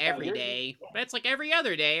doing it every day, but it's like every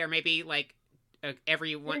other day, or maybe like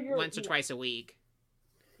once or twice a week.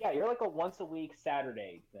 Yeah, you're like a once-a-week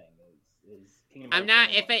Saturday thing. I'm not.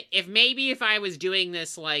 If I was doing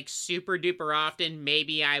this like super duper often,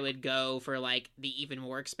 maybe I would go for like the even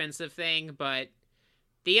more expensive thing. But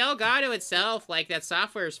the Elgato itself, like, that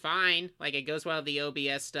software is fine. Like, it goes well with the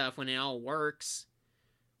OBS stuff when it all works.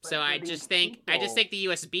 So I just think the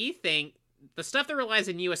USB thing, the stuff that relies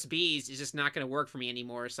on USBs, is just not going to work for me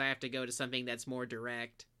anymore. So I have to go to something that's more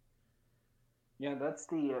direct. Yeah, that's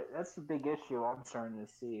the big issue I'm starting to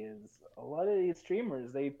see is a lot of these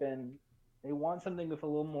streamers, they want something with a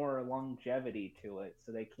little more longevity to it,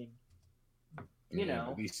 so they can,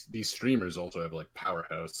 these streamers also have like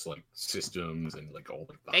powerhouse like systems and like all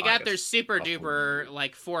the they got their super duper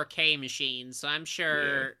like 4K machines, so I'm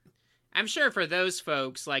sure for those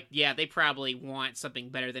folks, like, yeah, they probably want something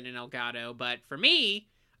better than an Elgato. But for me,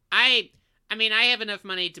 I have enough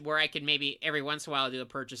money to where I can maybe every once in a while do a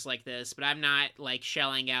purchase like this, but I'm not like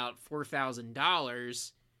shelling out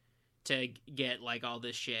 $4,000 to get like all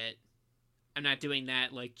this shit. I'm not doing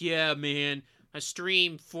that. Like, yeah, man, I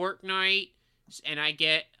stream Fortnite, and I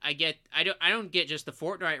don't get just the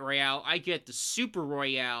Fortnite Royale. I get the Super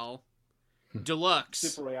Royale Deluxe.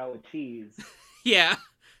 Super Royale with cheese. Yeah,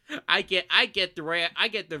 I get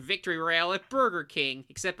the victory rail at Burger King,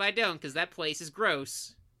 except I don't because that place is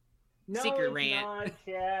gross. No, Secret it's rant. not,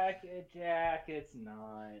 Jack. Jack, it's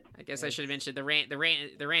not. I guess I should have mentioned the rant. The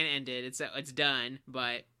rant ended. It's done.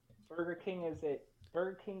 But Burger King is it?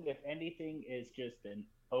 Burger King, if anything, is just an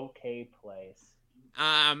okay place.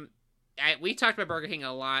 we talked about Burger King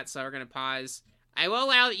a lot, so we're gonna pause. I will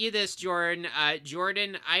allow you this, Jordan.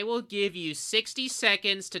 Jordan, I will give you 60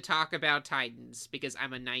 seconds to talk about Titans because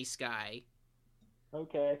I'm a nice guy.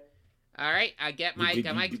 Okay. All right, I got my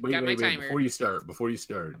timer. Before you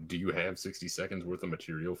start, do you have 60 seconds worth of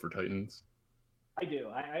material for Titans? I do.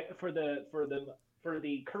 I for the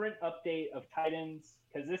current update of Titans,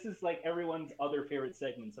 because this is like everyone's other favorite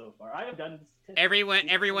segment so far. I have done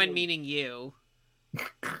everyone meaning you.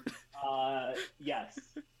 Yes.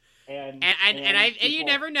 And you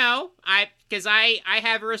never know. Because I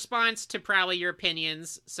have a response to probably your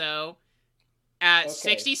opinions. So,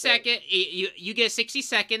 60 seconds. You get 60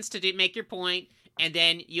 seconds to make your point, and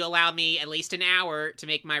then you allow me at least an hour to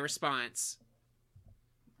make my response.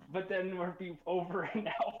 But then we'll be over an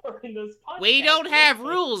hour in this podcast. We don't have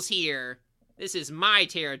rules here. This is my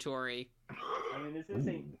territory. I mean,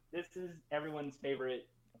 this is everyone's favorite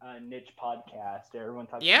niche podcast. Everyone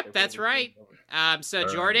talks. Yep, that's right. So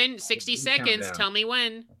Jordan, 60 seconds. Tell me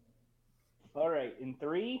when. All right, in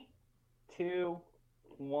 3, 2,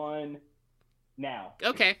 1, now.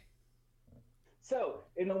 Okay. So,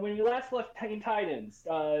 when we last left Teen Titans,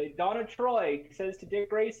 Donna Troy says to Dick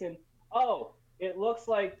Grayson, "Oh, it looks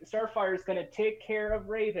like Starfire is going to take care of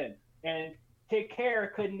Raven, and take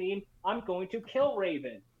care could mean I'm going to kill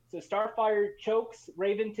Raven." So Starfire chokes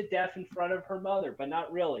Raven to death in front of her mother, but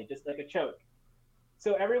not really, just like a choke.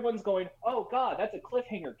 So everyone's going, "Oh God, that's a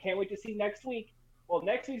cliffhanger. Can't wait to see next week." Well,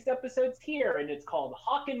 next week's episode's here, and it's called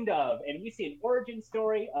Hawk and Dove, and we see an origin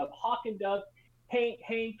story of Hawk and Dove.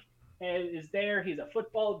 Hank is there. He's a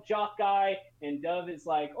football jock guy, and Dove is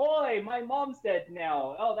like, "Oi, my mom's dead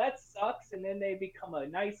now. Oh, that sucks." And then they become a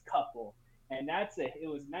nice couple, and it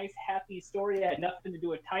was a nice, happy story. It had nothing to do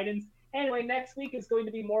with Titans. Anyway, next week is going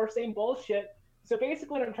to be more same bullshit. So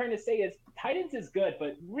basically what I'm trying to say is Titans is good,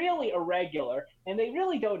 but really irregular, and they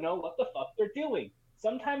really don't know what the fuck they're doing.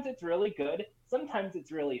 Sometimes it's really good, sometimes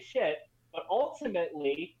it's really shit, but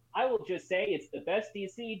ultimately, I will just say it's the best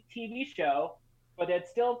DC TV show, but it's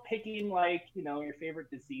still picking, like, your favorite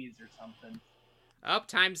disease or something. Oh,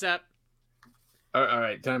 time's up. All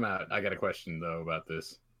right, time out. I got a question, though, about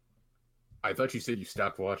this. I thought you said you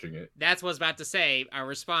stopped watching it. That's what I was about to say. Our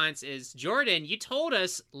response is, Jordan, you told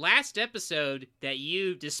us last episode that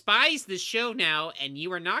you despise the show now and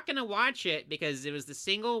you are not going to watch it because it was the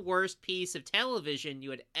single worst piece of television you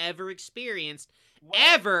had ever experienced,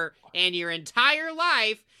 ever in your entire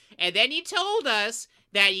life. And then you told us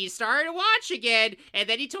that you started to watch again, and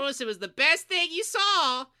then you told us it was the best thing you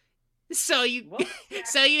saw. So you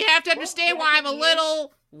have to understand why I'm a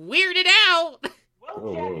little weirded out.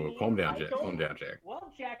 Whoa, calm down, Jack. Calm down, Jack.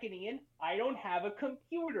 Well, Jack and Ian, I don't have a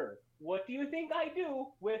computer. What do you think I do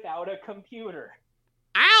without a computer?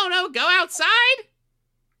 I don't know. Go outside?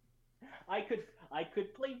 I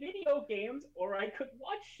could play video games, or I could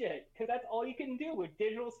watch shit, because that's all you can do with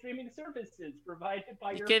digital streaming services provided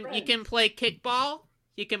by your friends. You can play kickball.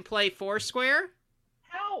 You can play Foursquare.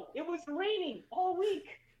 How? It was raining all week.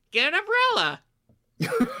 Get an umbrella.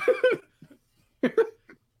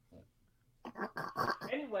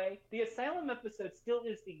 Anyway, the Asylum episode still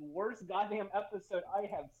is the worst goddamn episode I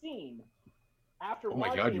have seen. Oh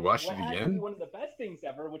my God, you watched it again? One of the best things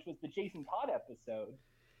ever, which was the Jason Todd episode.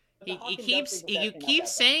 He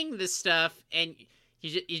keeps saying this stuff, and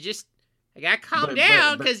you just I gotta calm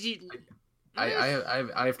down because you. I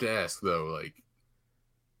have to ask though, like,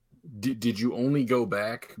 did you only go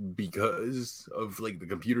back because of like the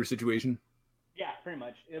computer situation? Yeah, pretty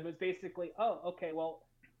much. It was basically, oh, okay, well.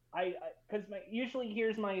 Because usually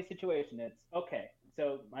here's my situation. It's okay.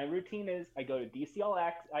 So my routine is I go to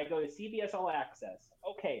CBS All Access.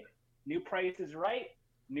 Okay, new Price is Right.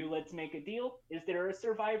 New Let's Make a Deal. Is there a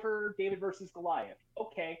Survivor David versus Goliath?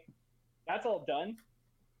 Okay, that's all done.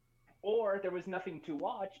 Or there was nothing to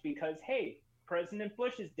watch because hey, President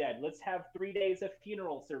Bush is dead. Let's have 3 days of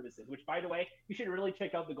funeral services. Which, by the way, you should really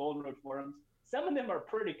check out the Golden Road forums. Some of them are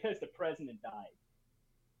pretty pissed the president died.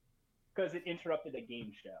 Because it interrupted a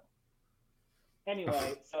game show.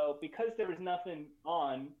 Anyway, so because there was nothing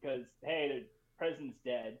on, because, hey, the president's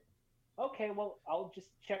dead, okay, well, I'll just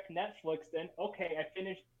check Netflix then. Okay, I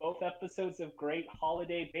finished both episodes of Great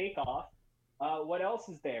Holiday Bake Off. What else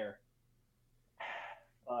is there?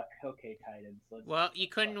 Fuck, okay, Titans. Well, you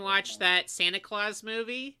couldn't watch that Santa Claus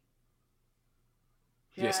movie?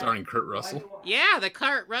 Yeah, starring Kurt Russell. Yeah, the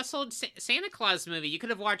Kurt Russell Santa Claus movie. You could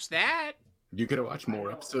have watched that. You could have watched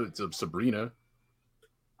more episodes of Sabrina.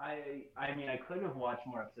 I mean, I could have watched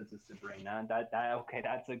more episodes of Sabrina.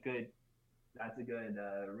 That's a good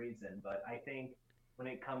reason. But I think when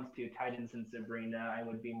it comes to Titans and Sabrina, I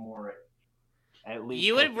would be more. At least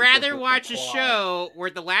you would rather watch a show where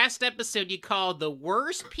the last episode you called the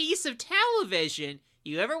worst piece of television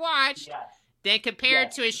you ever watched, than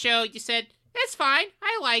compared to a show you said, that's fine,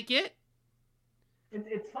 I like it.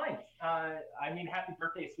 It's fine. I mean, Happy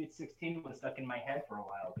Birthday, Sweet 16 was stuck in my head for a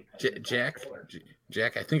while. Because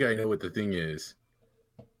Jack, I think I know what the thing is.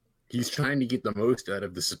 He's trying to get the most out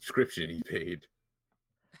of the subscription he paid.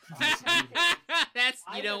 That's,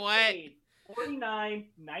 you know what?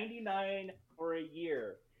 $49.99 for a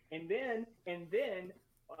year, and then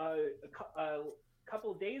a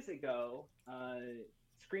couple days ago,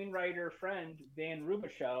 screenwriter friend Van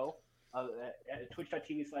Rubishow at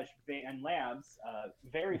twitch.tv/Van Labs,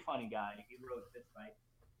 very funny guy. He wrote this fight.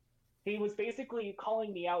 He was basically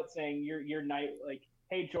calling me out, saying, "You're night like,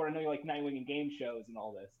 hey Jordan, I know you like Nightwing and game shows and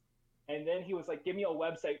all this." And then he was like, "Give me a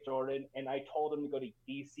website, Jordan," and I told him to go to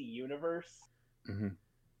DC Universe. Mm-hmm.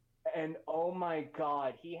 And oh my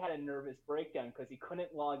god, he had a nervous breakdown because he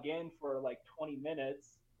couldn't log in for like 20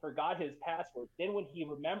 minutes, forgot his password. Then when he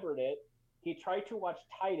remembered it, he tried to watch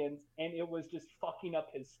Titans and it was just fucking up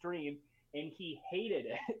his stream and he hated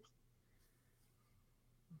it.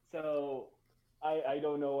 So I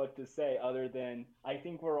don't know what to say other than I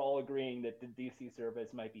think we're all agreeing that the DC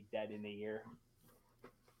service might be dead in a year.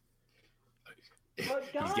 But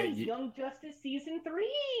guys, Young Justice Season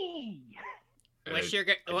 3! What's your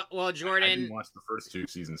well, Jordan? I didn't watch the first 2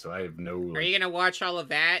 seasons, so I have no. Are you gonna watch all of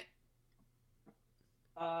that?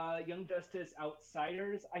 Young Justice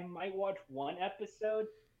Outsiders. I might watch one episode.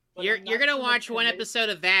 You're gonna watch one episode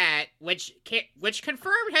of that, which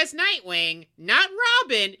confirmed has Nightwing, not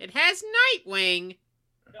Robin. It has Nightwing.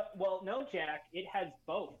 No, Jack. It has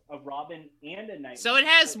both a Robin and a Nightwing. So it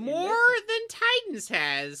has more than Titans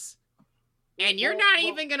has, and you're not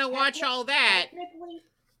even gonna watch all that.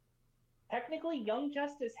 Technically, Young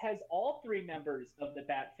Justice has all 3 members of the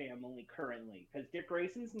Bat family currently, because Dick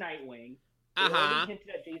Grayson's Nightwing, they already hinted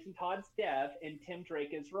at Jason Todd's Dev, and Tim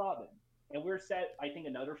Drake is Robin. And we're set, I think,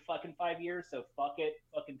 another fucking 5 years, so fuck it,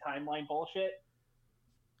 fucking timeline bullshit.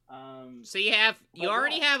 So you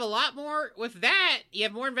already have a lot more with that. You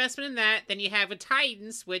have more investment in that than you have with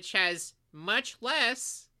Titans, which has much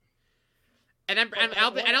less. And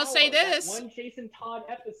I'll say this: that one Jason Todd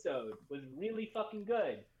episode was really fucking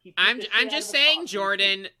good. I'm just saying,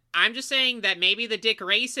 Jordan. I'm just saying that maybe the Dick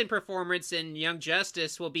Grayson performance in Young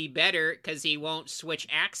Justice will be better because he won't switch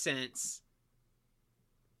accents.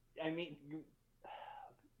 I mean,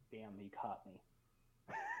 damn, he caught me.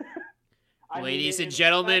 Ladies and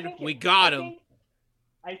gentlemen, we got him.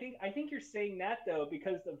 I think you're saying that though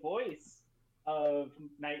because the voice of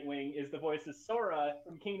Nightwing is the voice of Sora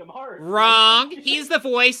from Kingdom Hearts. Wrong. He's the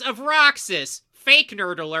voice of Roxas. Fake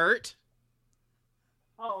nerd alert.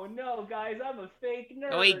 Oh no, guys, I'm a fake nerd.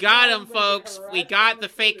 Oh, we got him, folks. We got the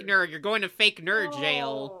fake nerd. You're going to fake nerd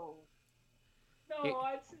jail. No,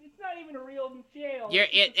 it's not even a real jail.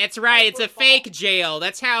 It's right. It's a fake jail.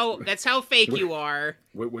 That's how fake you are.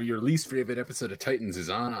 Where your least favorite episode of Titans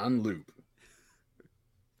is on loop.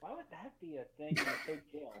 Why would that be a thing in a fake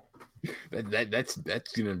jail?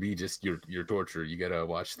 That's gonna be just your torture. You gotta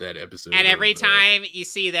watch that episode. And every time you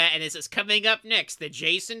see that, and it's just coming up next, the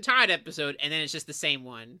Jason Todd episode, and then it's just the same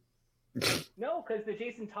one. No, because the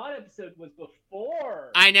Jason Todd episode was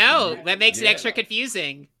before. I know that makes it extra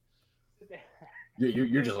confusing.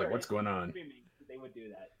 You're just like, what's going on? They would do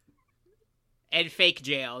that. And fake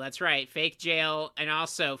jail. That's right, fake jail, and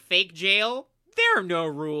also fake jail. There are no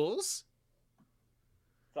rules.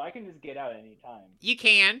 So I can just get out anytime. You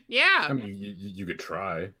can, yeah. I mean, you could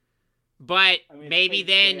try. But maybe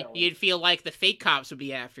then you'd feel like the fake cops would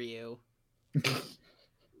be after you.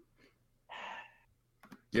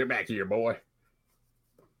 Get back here, boy.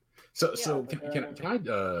 So can I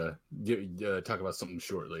talk about something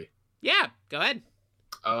shortly? Yeah, go ahead.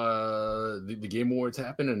 The Game Awards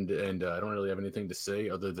happened, and I don't really have anything to say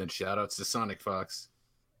other than shout-outs to Sonic Fox.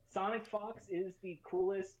 Sonic Fox is the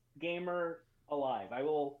coolest gamer alive.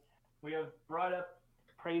 We have brought up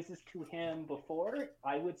praises to him before.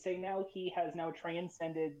 I would say now he has now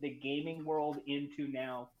transcended the gaming world into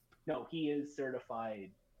he is certified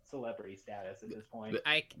celebrity status at this point.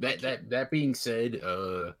 That being said,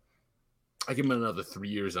 I give him another 3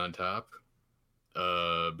 years on top,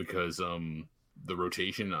 because the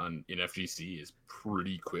rotation in FGC is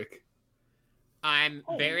pretty quick. I'm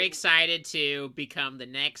very excited to become the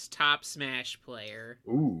next top Smash player.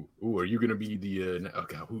 Ooh, are you gonna be the?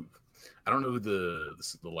 Who? I don't know who the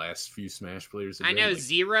last few Smash players have I been. know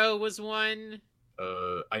Zero was one.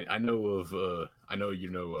 I know of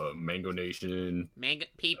Mango Nation,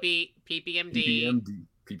 PPMD,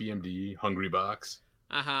 PPMD, Hungry Box.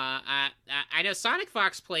 I know Sonic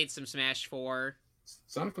Fox played some Smash 4.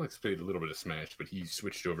 Sonic Fox played a little bit of Smash, but he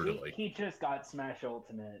switched over to like he just got Smash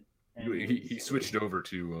Ultimate. He switched over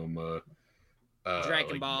to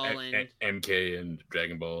Dragon Ball and MK and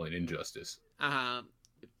Dragon Ball and Injustice.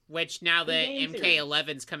 Which now that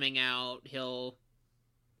MK11's coming out, it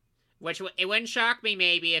wouldn't shock me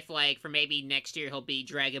maybe if for maybe next year he'll be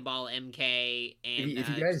Dragon Ball MK and if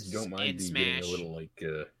you guys don't mind Smash.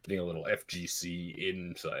 getting a little FGC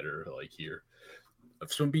insider here.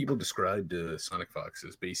 Some people described Sonic Fox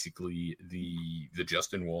as basically the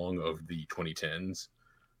Justin Wong of the 2010s.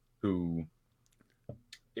 Who,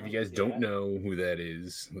 if you guys don't know who that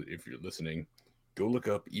is, if you're listening, go look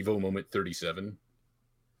up Evo Moment 37.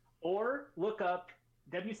 Or look up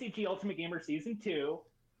WCG Ultimate Gamer Season 2,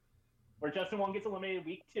 where Justin Wong gets eliminated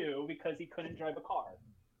week 2 because he couldn't drive a car.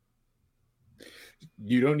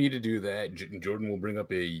 You don't need to do that. Jordan will bring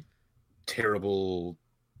up a terrible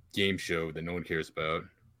game show that no one cares about.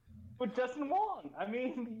 But Justin Wong, I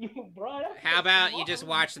mean, you brought up. How about you just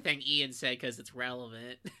watch the thing Ian said because it's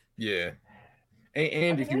relevant? Yeah.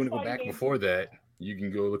 And if you want to go back before that, you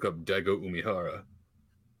can go look up Daigo Umihara,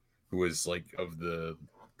 who was of the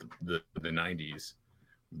 90s,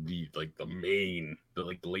 the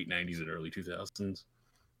late 90s and early 2000s,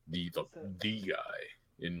 the guy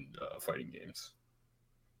in fighting games.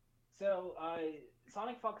 So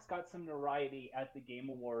Sonic Fox got some notoriety at the Game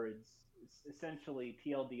Awards. Essentially,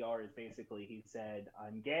 TLDR is basically he said,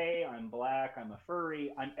 "I'm gay, I'm black, I'm a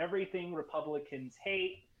furry, I'm everything Republicans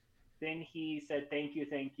hate." Then he said, thank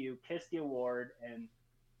you, kissed the award, and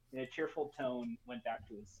in a cheerful tone went back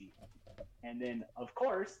to his seat. And then, of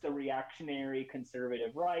course, the reactionary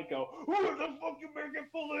conservative right go, "What the fuck you make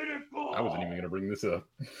it political?" I wasn't even going to bring this up.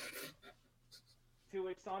 To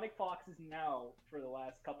which Sonic Fox is now, for the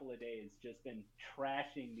last couple of days, just been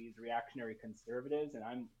trashing these reactionary conservatives, and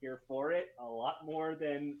I'm here for it a lot more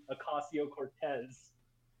than Ocasio-Cortez.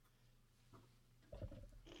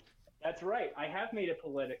 That's right. I have made it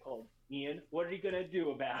political, Ian. What are you going to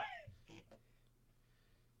do about it?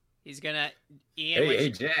 He's going to... Hey,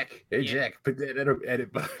 Jack. Hey, yeah. Jack. Put that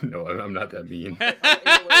edit button. No, I'm not that mean. Wait.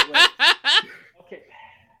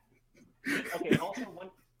 Okay, also,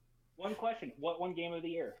 one question. What won Game of the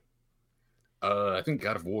Year? I think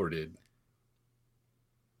God of War did.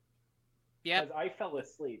 Yeah. Because I fell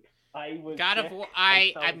asleep. God of War.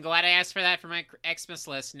 I'm glad I asked for that for my Xmas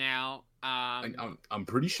list now. I'm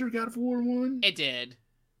pretty sure God of War won. It did.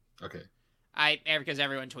 Okay. Because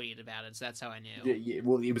everyone tweeted about it, so that's how I knew. Yeah,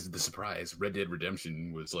 well, it was the surprise. Red Dead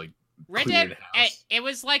Redemption was Red Dead. It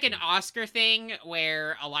was like an Oscar thing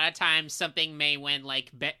where a lot of times something may win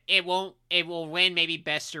it will win maybe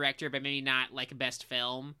best director, but maybe not best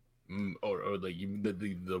film. Or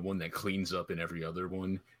the one that cleans up in every other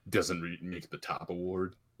one doesn't make the top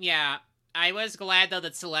award. Yeah, I was glad though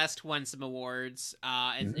that Celeste won some awards,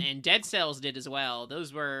 and Dead Cells did as well.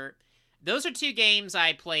 Those are two games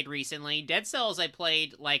I played recently. Dead Cells I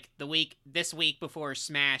played this week before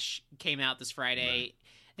Smash came out this Friday. Right.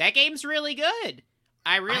 That game's really good.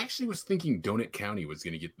 I actually was thinking Donut County was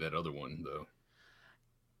going to get that other one though.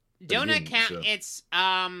 Donut County, it's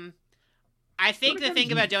I think the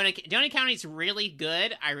thing about Donut County is really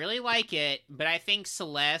good. I really like it, but I think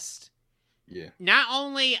Celeste. Yeah. Not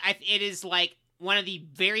only it is one of the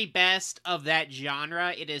very best of that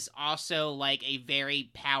genre, it is also a very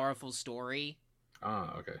powerful story.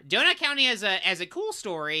 Ah, okay. Donut County has a cool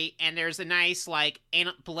story, and there's a nice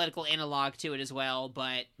political analog to it as well,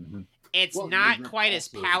 but it's not quite as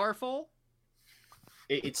powerful.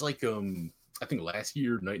 It's I think last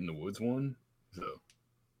year Night in the Woods won. So.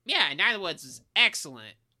 Yeah, Night in the Woods is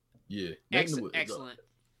excellent. Yeah, excellent.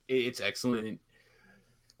 It's excellent.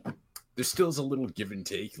 There still is a little give and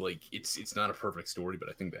take. It's not a perfect story, but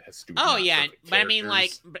I think that has to do with but I mean,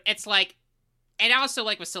 it's and also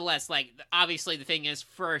with Celeste, obviously the thing is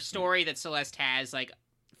for a story that Celeste has,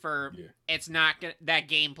 it's not that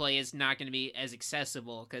gameplay is not going to be as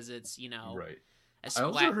accessible because it's right. I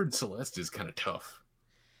also heard Celeste is kind of tough.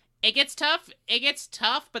 It gets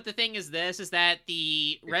tough, but the thing is that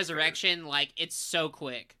the resurrection, it's so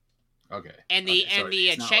quick. Okay. And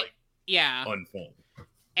yeah. Unfold.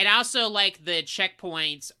 And also, the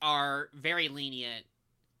checkpoints are very lenient.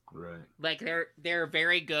 Right. They're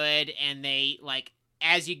very good, and they,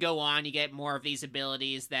 as you go on, you get more of these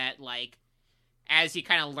abilities that, as you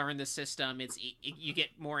kind of learn the system, you get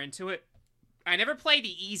more into it. I never played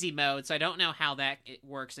the easy mode, so I don't know how it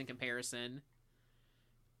works in comparison.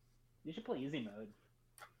 You should play easy mode.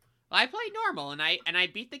 Well, I played normal, and I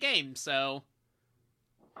beat the game, so...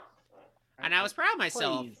 And I was proud of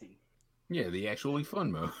myself. Easy. Yeah, the actually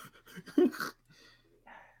fun mode.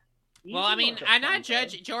 Well, I mean, I'm not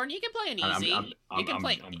judging. Jordan, you can play an easy. You can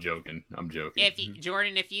play. I'm joking.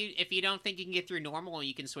 Jordan, if you don't think you can get through normal,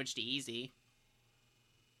 you can switch to easy.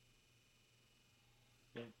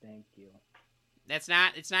 Thank you. It's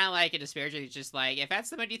not like a disparaging. It's just like, if that's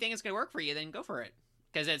the mode you think is going to work for you, then go for it.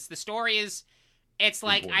 Because the story is, it's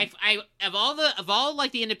like of all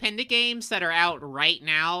like the independent games that are out right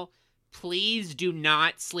now, please do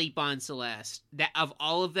not sleep on Celeste. That of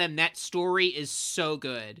all of them, that story is so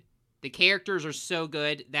good. The characters are so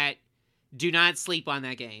good that do not sleep on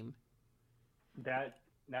that game. That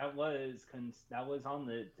was on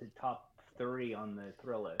the top 3 on the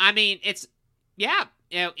Thriller. I mean, it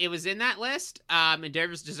was in that list. It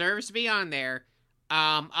deserves to be on there.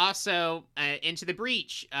 Also, Into the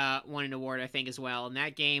Breach won an award, I think, as well, and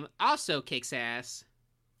that game also kicks ass.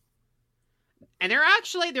 And there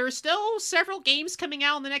are still several games coming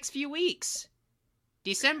out in the next few weeks.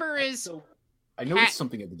 December is. I noticed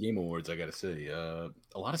something at the Game Awards, I gotta say. A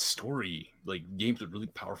lot of story, like games with really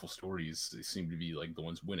powerful stories, they seem to be like the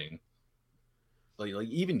ones winning. Like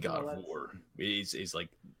even God of War is like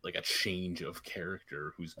a change of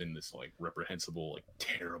character who's been this like reprehensible, like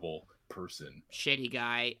terrible person, shitty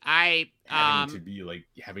guy.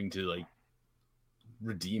 having to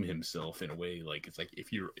redeem himself in a way. Like it's like,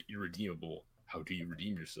 if you're irredeemable, how do you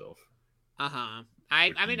redeem yourself? I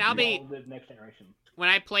mean, I'll be the next generation. When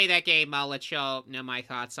I play that game, I'll let y'all know my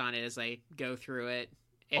thoughts on it as I go through it.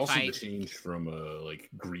 The change from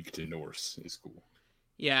Greek to Norse is cool.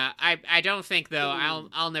 Yeah, I don't think though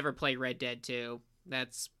I'll never play Red Dead 2.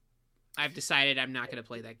 I've decided I'm not going to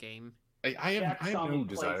play that game. I have no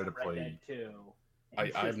desire to play. I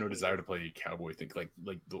have no desire to play cowboy thing. Like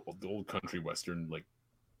the old country western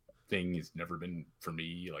thing has never been for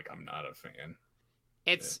me. Like, I'm not a fan.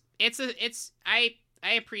 I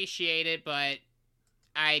appreciate it, but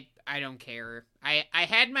I don't care. I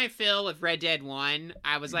had my fill with Red Dead 1.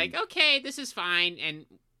 I was like, okay, this is fine. And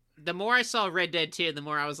the more I saw Red Dead 2, the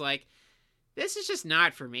more I was like, this is just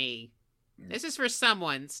not for me. This is for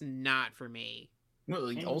someone. It's not for me. Well,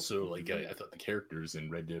 I thought the characters in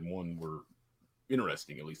Red Dead 1 were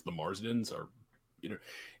interesting. At least the Marsdens are,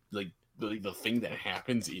 the thing that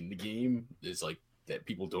happens in the game is that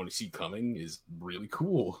people don't see coming is really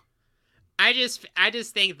cool. I just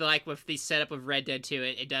think with the setup of Red Dead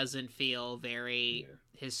 2, it doesn't feel very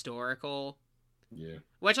historical. Yeah.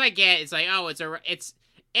 Which I get. It's like, oh,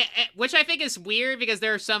 which I think is weird, because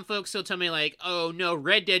there are some folks who'll tell me oh no,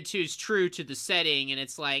 Red Dead 2 is true to the setting, and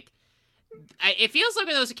it's like, it feels like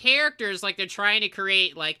with those characters, they're trying to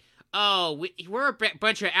create we're a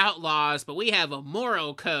bunch of outlaws, but we have a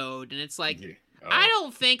moral code, and it's like, I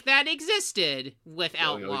don't think that existed with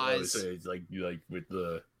outlaws. It's like they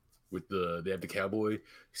have the cowboy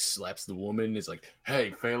slaps the woman. It's like,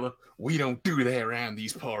 hey fella, we don't do that around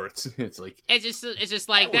these parts. It's just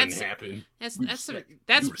like that's happen.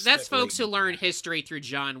 That's folks who learn history through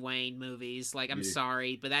John Wayne movies. I'm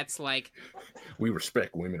sorry, but that's we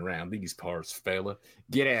respect women around these parts, fella.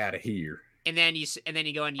 Get out of here. And then you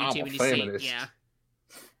go on YouTube and you see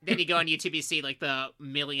Then you go on YouTube, you see the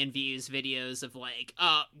million views videos of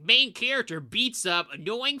main character beats up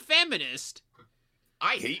annoying feminist.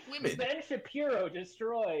 I hate women. Ben Shapiro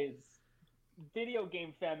destroys video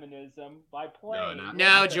game feminism by playing.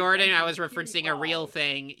 No, Jordan, I was referencing a real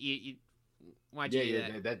thing. Why'd you do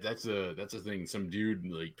that? That's a thing. Some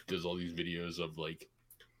dude does all these videos of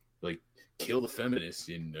kill the feminists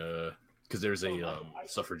in because there's a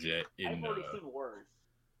suffragette in. I've already seen worse.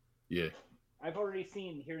 Yeah. I've already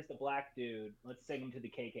seen, here's the black dude, let's sing him to the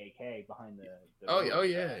KKK behind the oh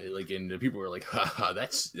yeah, and people were like, haha,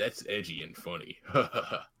 that's edgy and funny.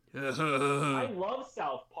 I love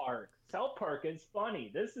South Park. South Park is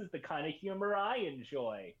funny. This is the kind of humor I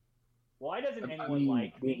enjoy. Why doesn't anyone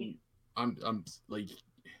like me? I'm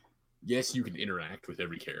yes, you can interact with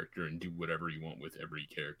every character and do whatever you want with every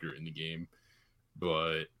character in the game,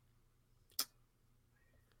 but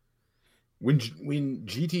when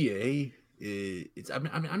GTA, I'm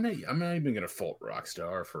not even gonna fault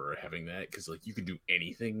Rockstar for having that, because you can do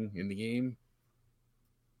anything in the game,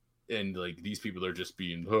 and these people are just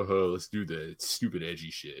being let's do the stupid edgy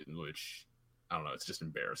shit, which I don't know, it's just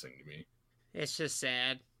embarrassing to me. It's just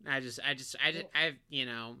sad. It's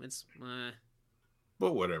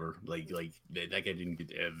But whatever, that guy didn't get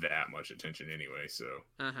that much attention anyway, so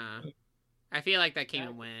I feel like that came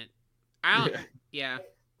and went. I don't. Yeah.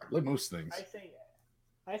 Like most things.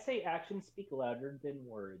 I say actions speak louder than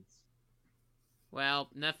words. Well,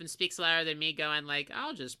 nothing speaks louder than me going like,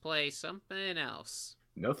 I'll just play something else.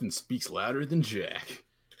 Nothing speaks louder than Jack.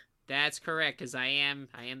 That's correct, because I am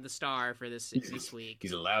the star for this week.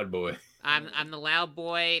 He's a loud boy. I'm the loud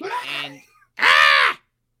boy, and ah!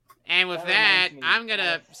 And with that, I'm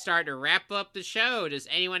gonna start to wrap up the show. Does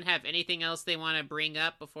anyone have anything else they want to bring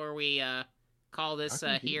up before we call this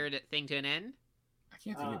thing to an end? I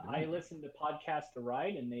can't think of it. I listened to Podcast to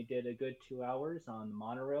Ride, and they did a good 2 hours on the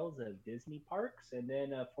monorails of Disney parks, and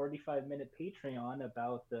then a 45-minute Patreon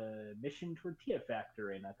about the Mission Tortilla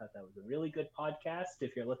Factory. And I thought that was a really good podcast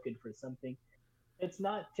if you're looking for something. It's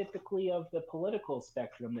not typically of the political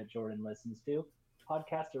spectrum that Jordan listens to.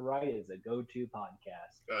 Podcast to Ride is a go-to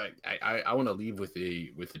podcast. I want to leave with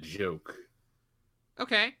a joke.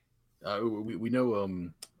 Okay. We know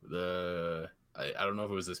I don't know if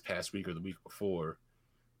it was this past week or the week before,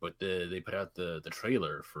 but they put out the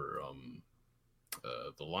trailer for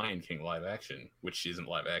the Lion King live action, which isn't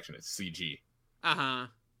live action, it's CG. And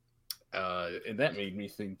that made me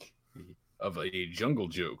think of a jungle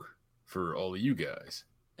joke for all of you guys.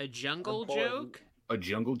 A jungle joke? A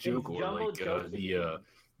jungle joke, or like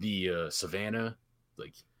the Savannah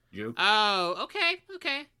like joke. Oh, okay.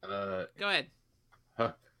 Go ahead.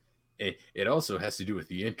 It also has to do with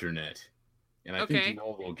the internet, and I think you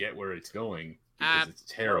all will get where it's going because it's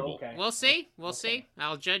terrible. Okay. We'll see.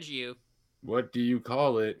 I'll judge you. What do you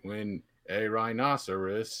call it when a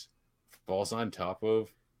rhinoceros falls on top of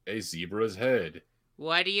a zebra's head?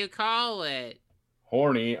 What do you call it?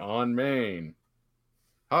 Horny on Maine.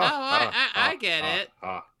 I get it.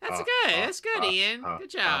 That's good, Ian. Good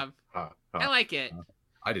job. I like it.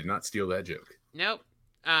 I did not steal that joke. Nope.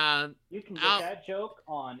 You can get that joke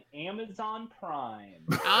on Amazon Prime.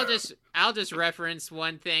 I'll just reference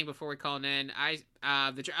one thing before we call it in.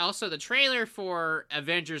 Also the trailer for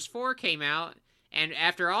Avengers 4 came out, and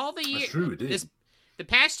after all the years, the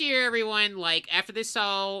past year, everyone after they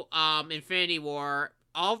saw Infinity War,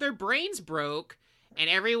 all their brains broke, and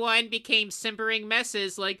everyone became simpering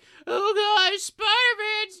messes like, "Oh gosh,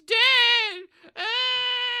 Spider-Man's dead!"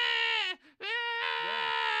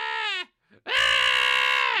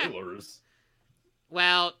 Spoilers.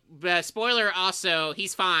 Well, spoiler also,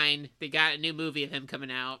 he's fine. They got a new movie of him coming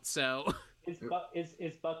out, so... Is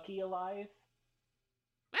Bucky alive?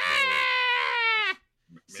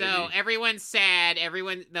 So everyone's sad.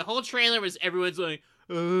 The whole trailer was everyone's like,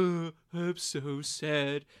 "Oh, I'm so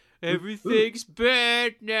sad. Everything's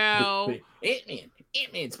bad now."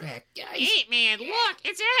 Ant-Man's back, guys. Ant-Man, look,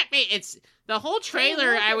 it's Ant-Man. It's the whole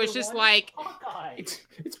trailer. I was just like, Hawkeye.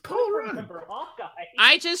 It's Paul Rudd. Remember Hawkeye?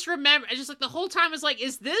 I just the whole time was like,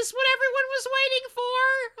 is this what everyone was waiting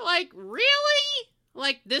for? Like, really?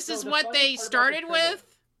 Like, this is what they started with?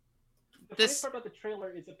 The funny part about the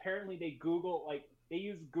trailer is apparently they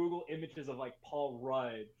use Google images of Paul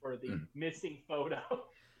Rudd for the missing photo.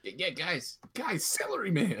 Yeah, guys, Celery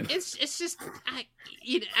Man. It's just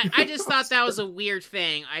I just thought that was a weird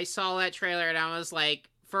thing. I saw that trailer and I was like,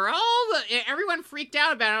 everyone freaked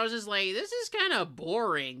out about it. I was just like, this is kind of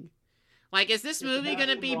boring. Like, is this movie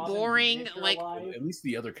gonna be boring? At least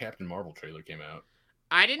the other Captain Marvel trailer came out.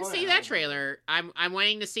 I didn't see that trailer. I'm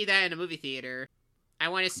waiting to see that in a movie theater. I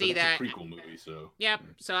want to see that. It's a prequel movie, so. Yep.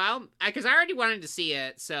 So because I already wanted to see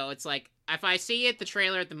it, so it's like if I see it, the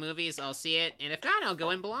trailer at the movies, I'll see it, and if not, I'll go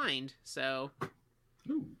in blind. So.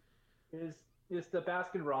 Ooh. Is the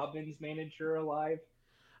Baskin Robbins manager alive?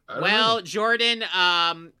 Well, Jordan,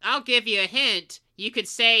 I'll give you a hint. You could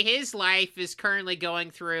say his life is currently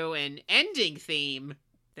going through an ending theme.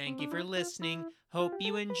 Thank you for listening. Hope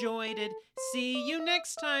you enjoyed it. See you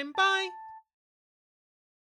next time. Bye.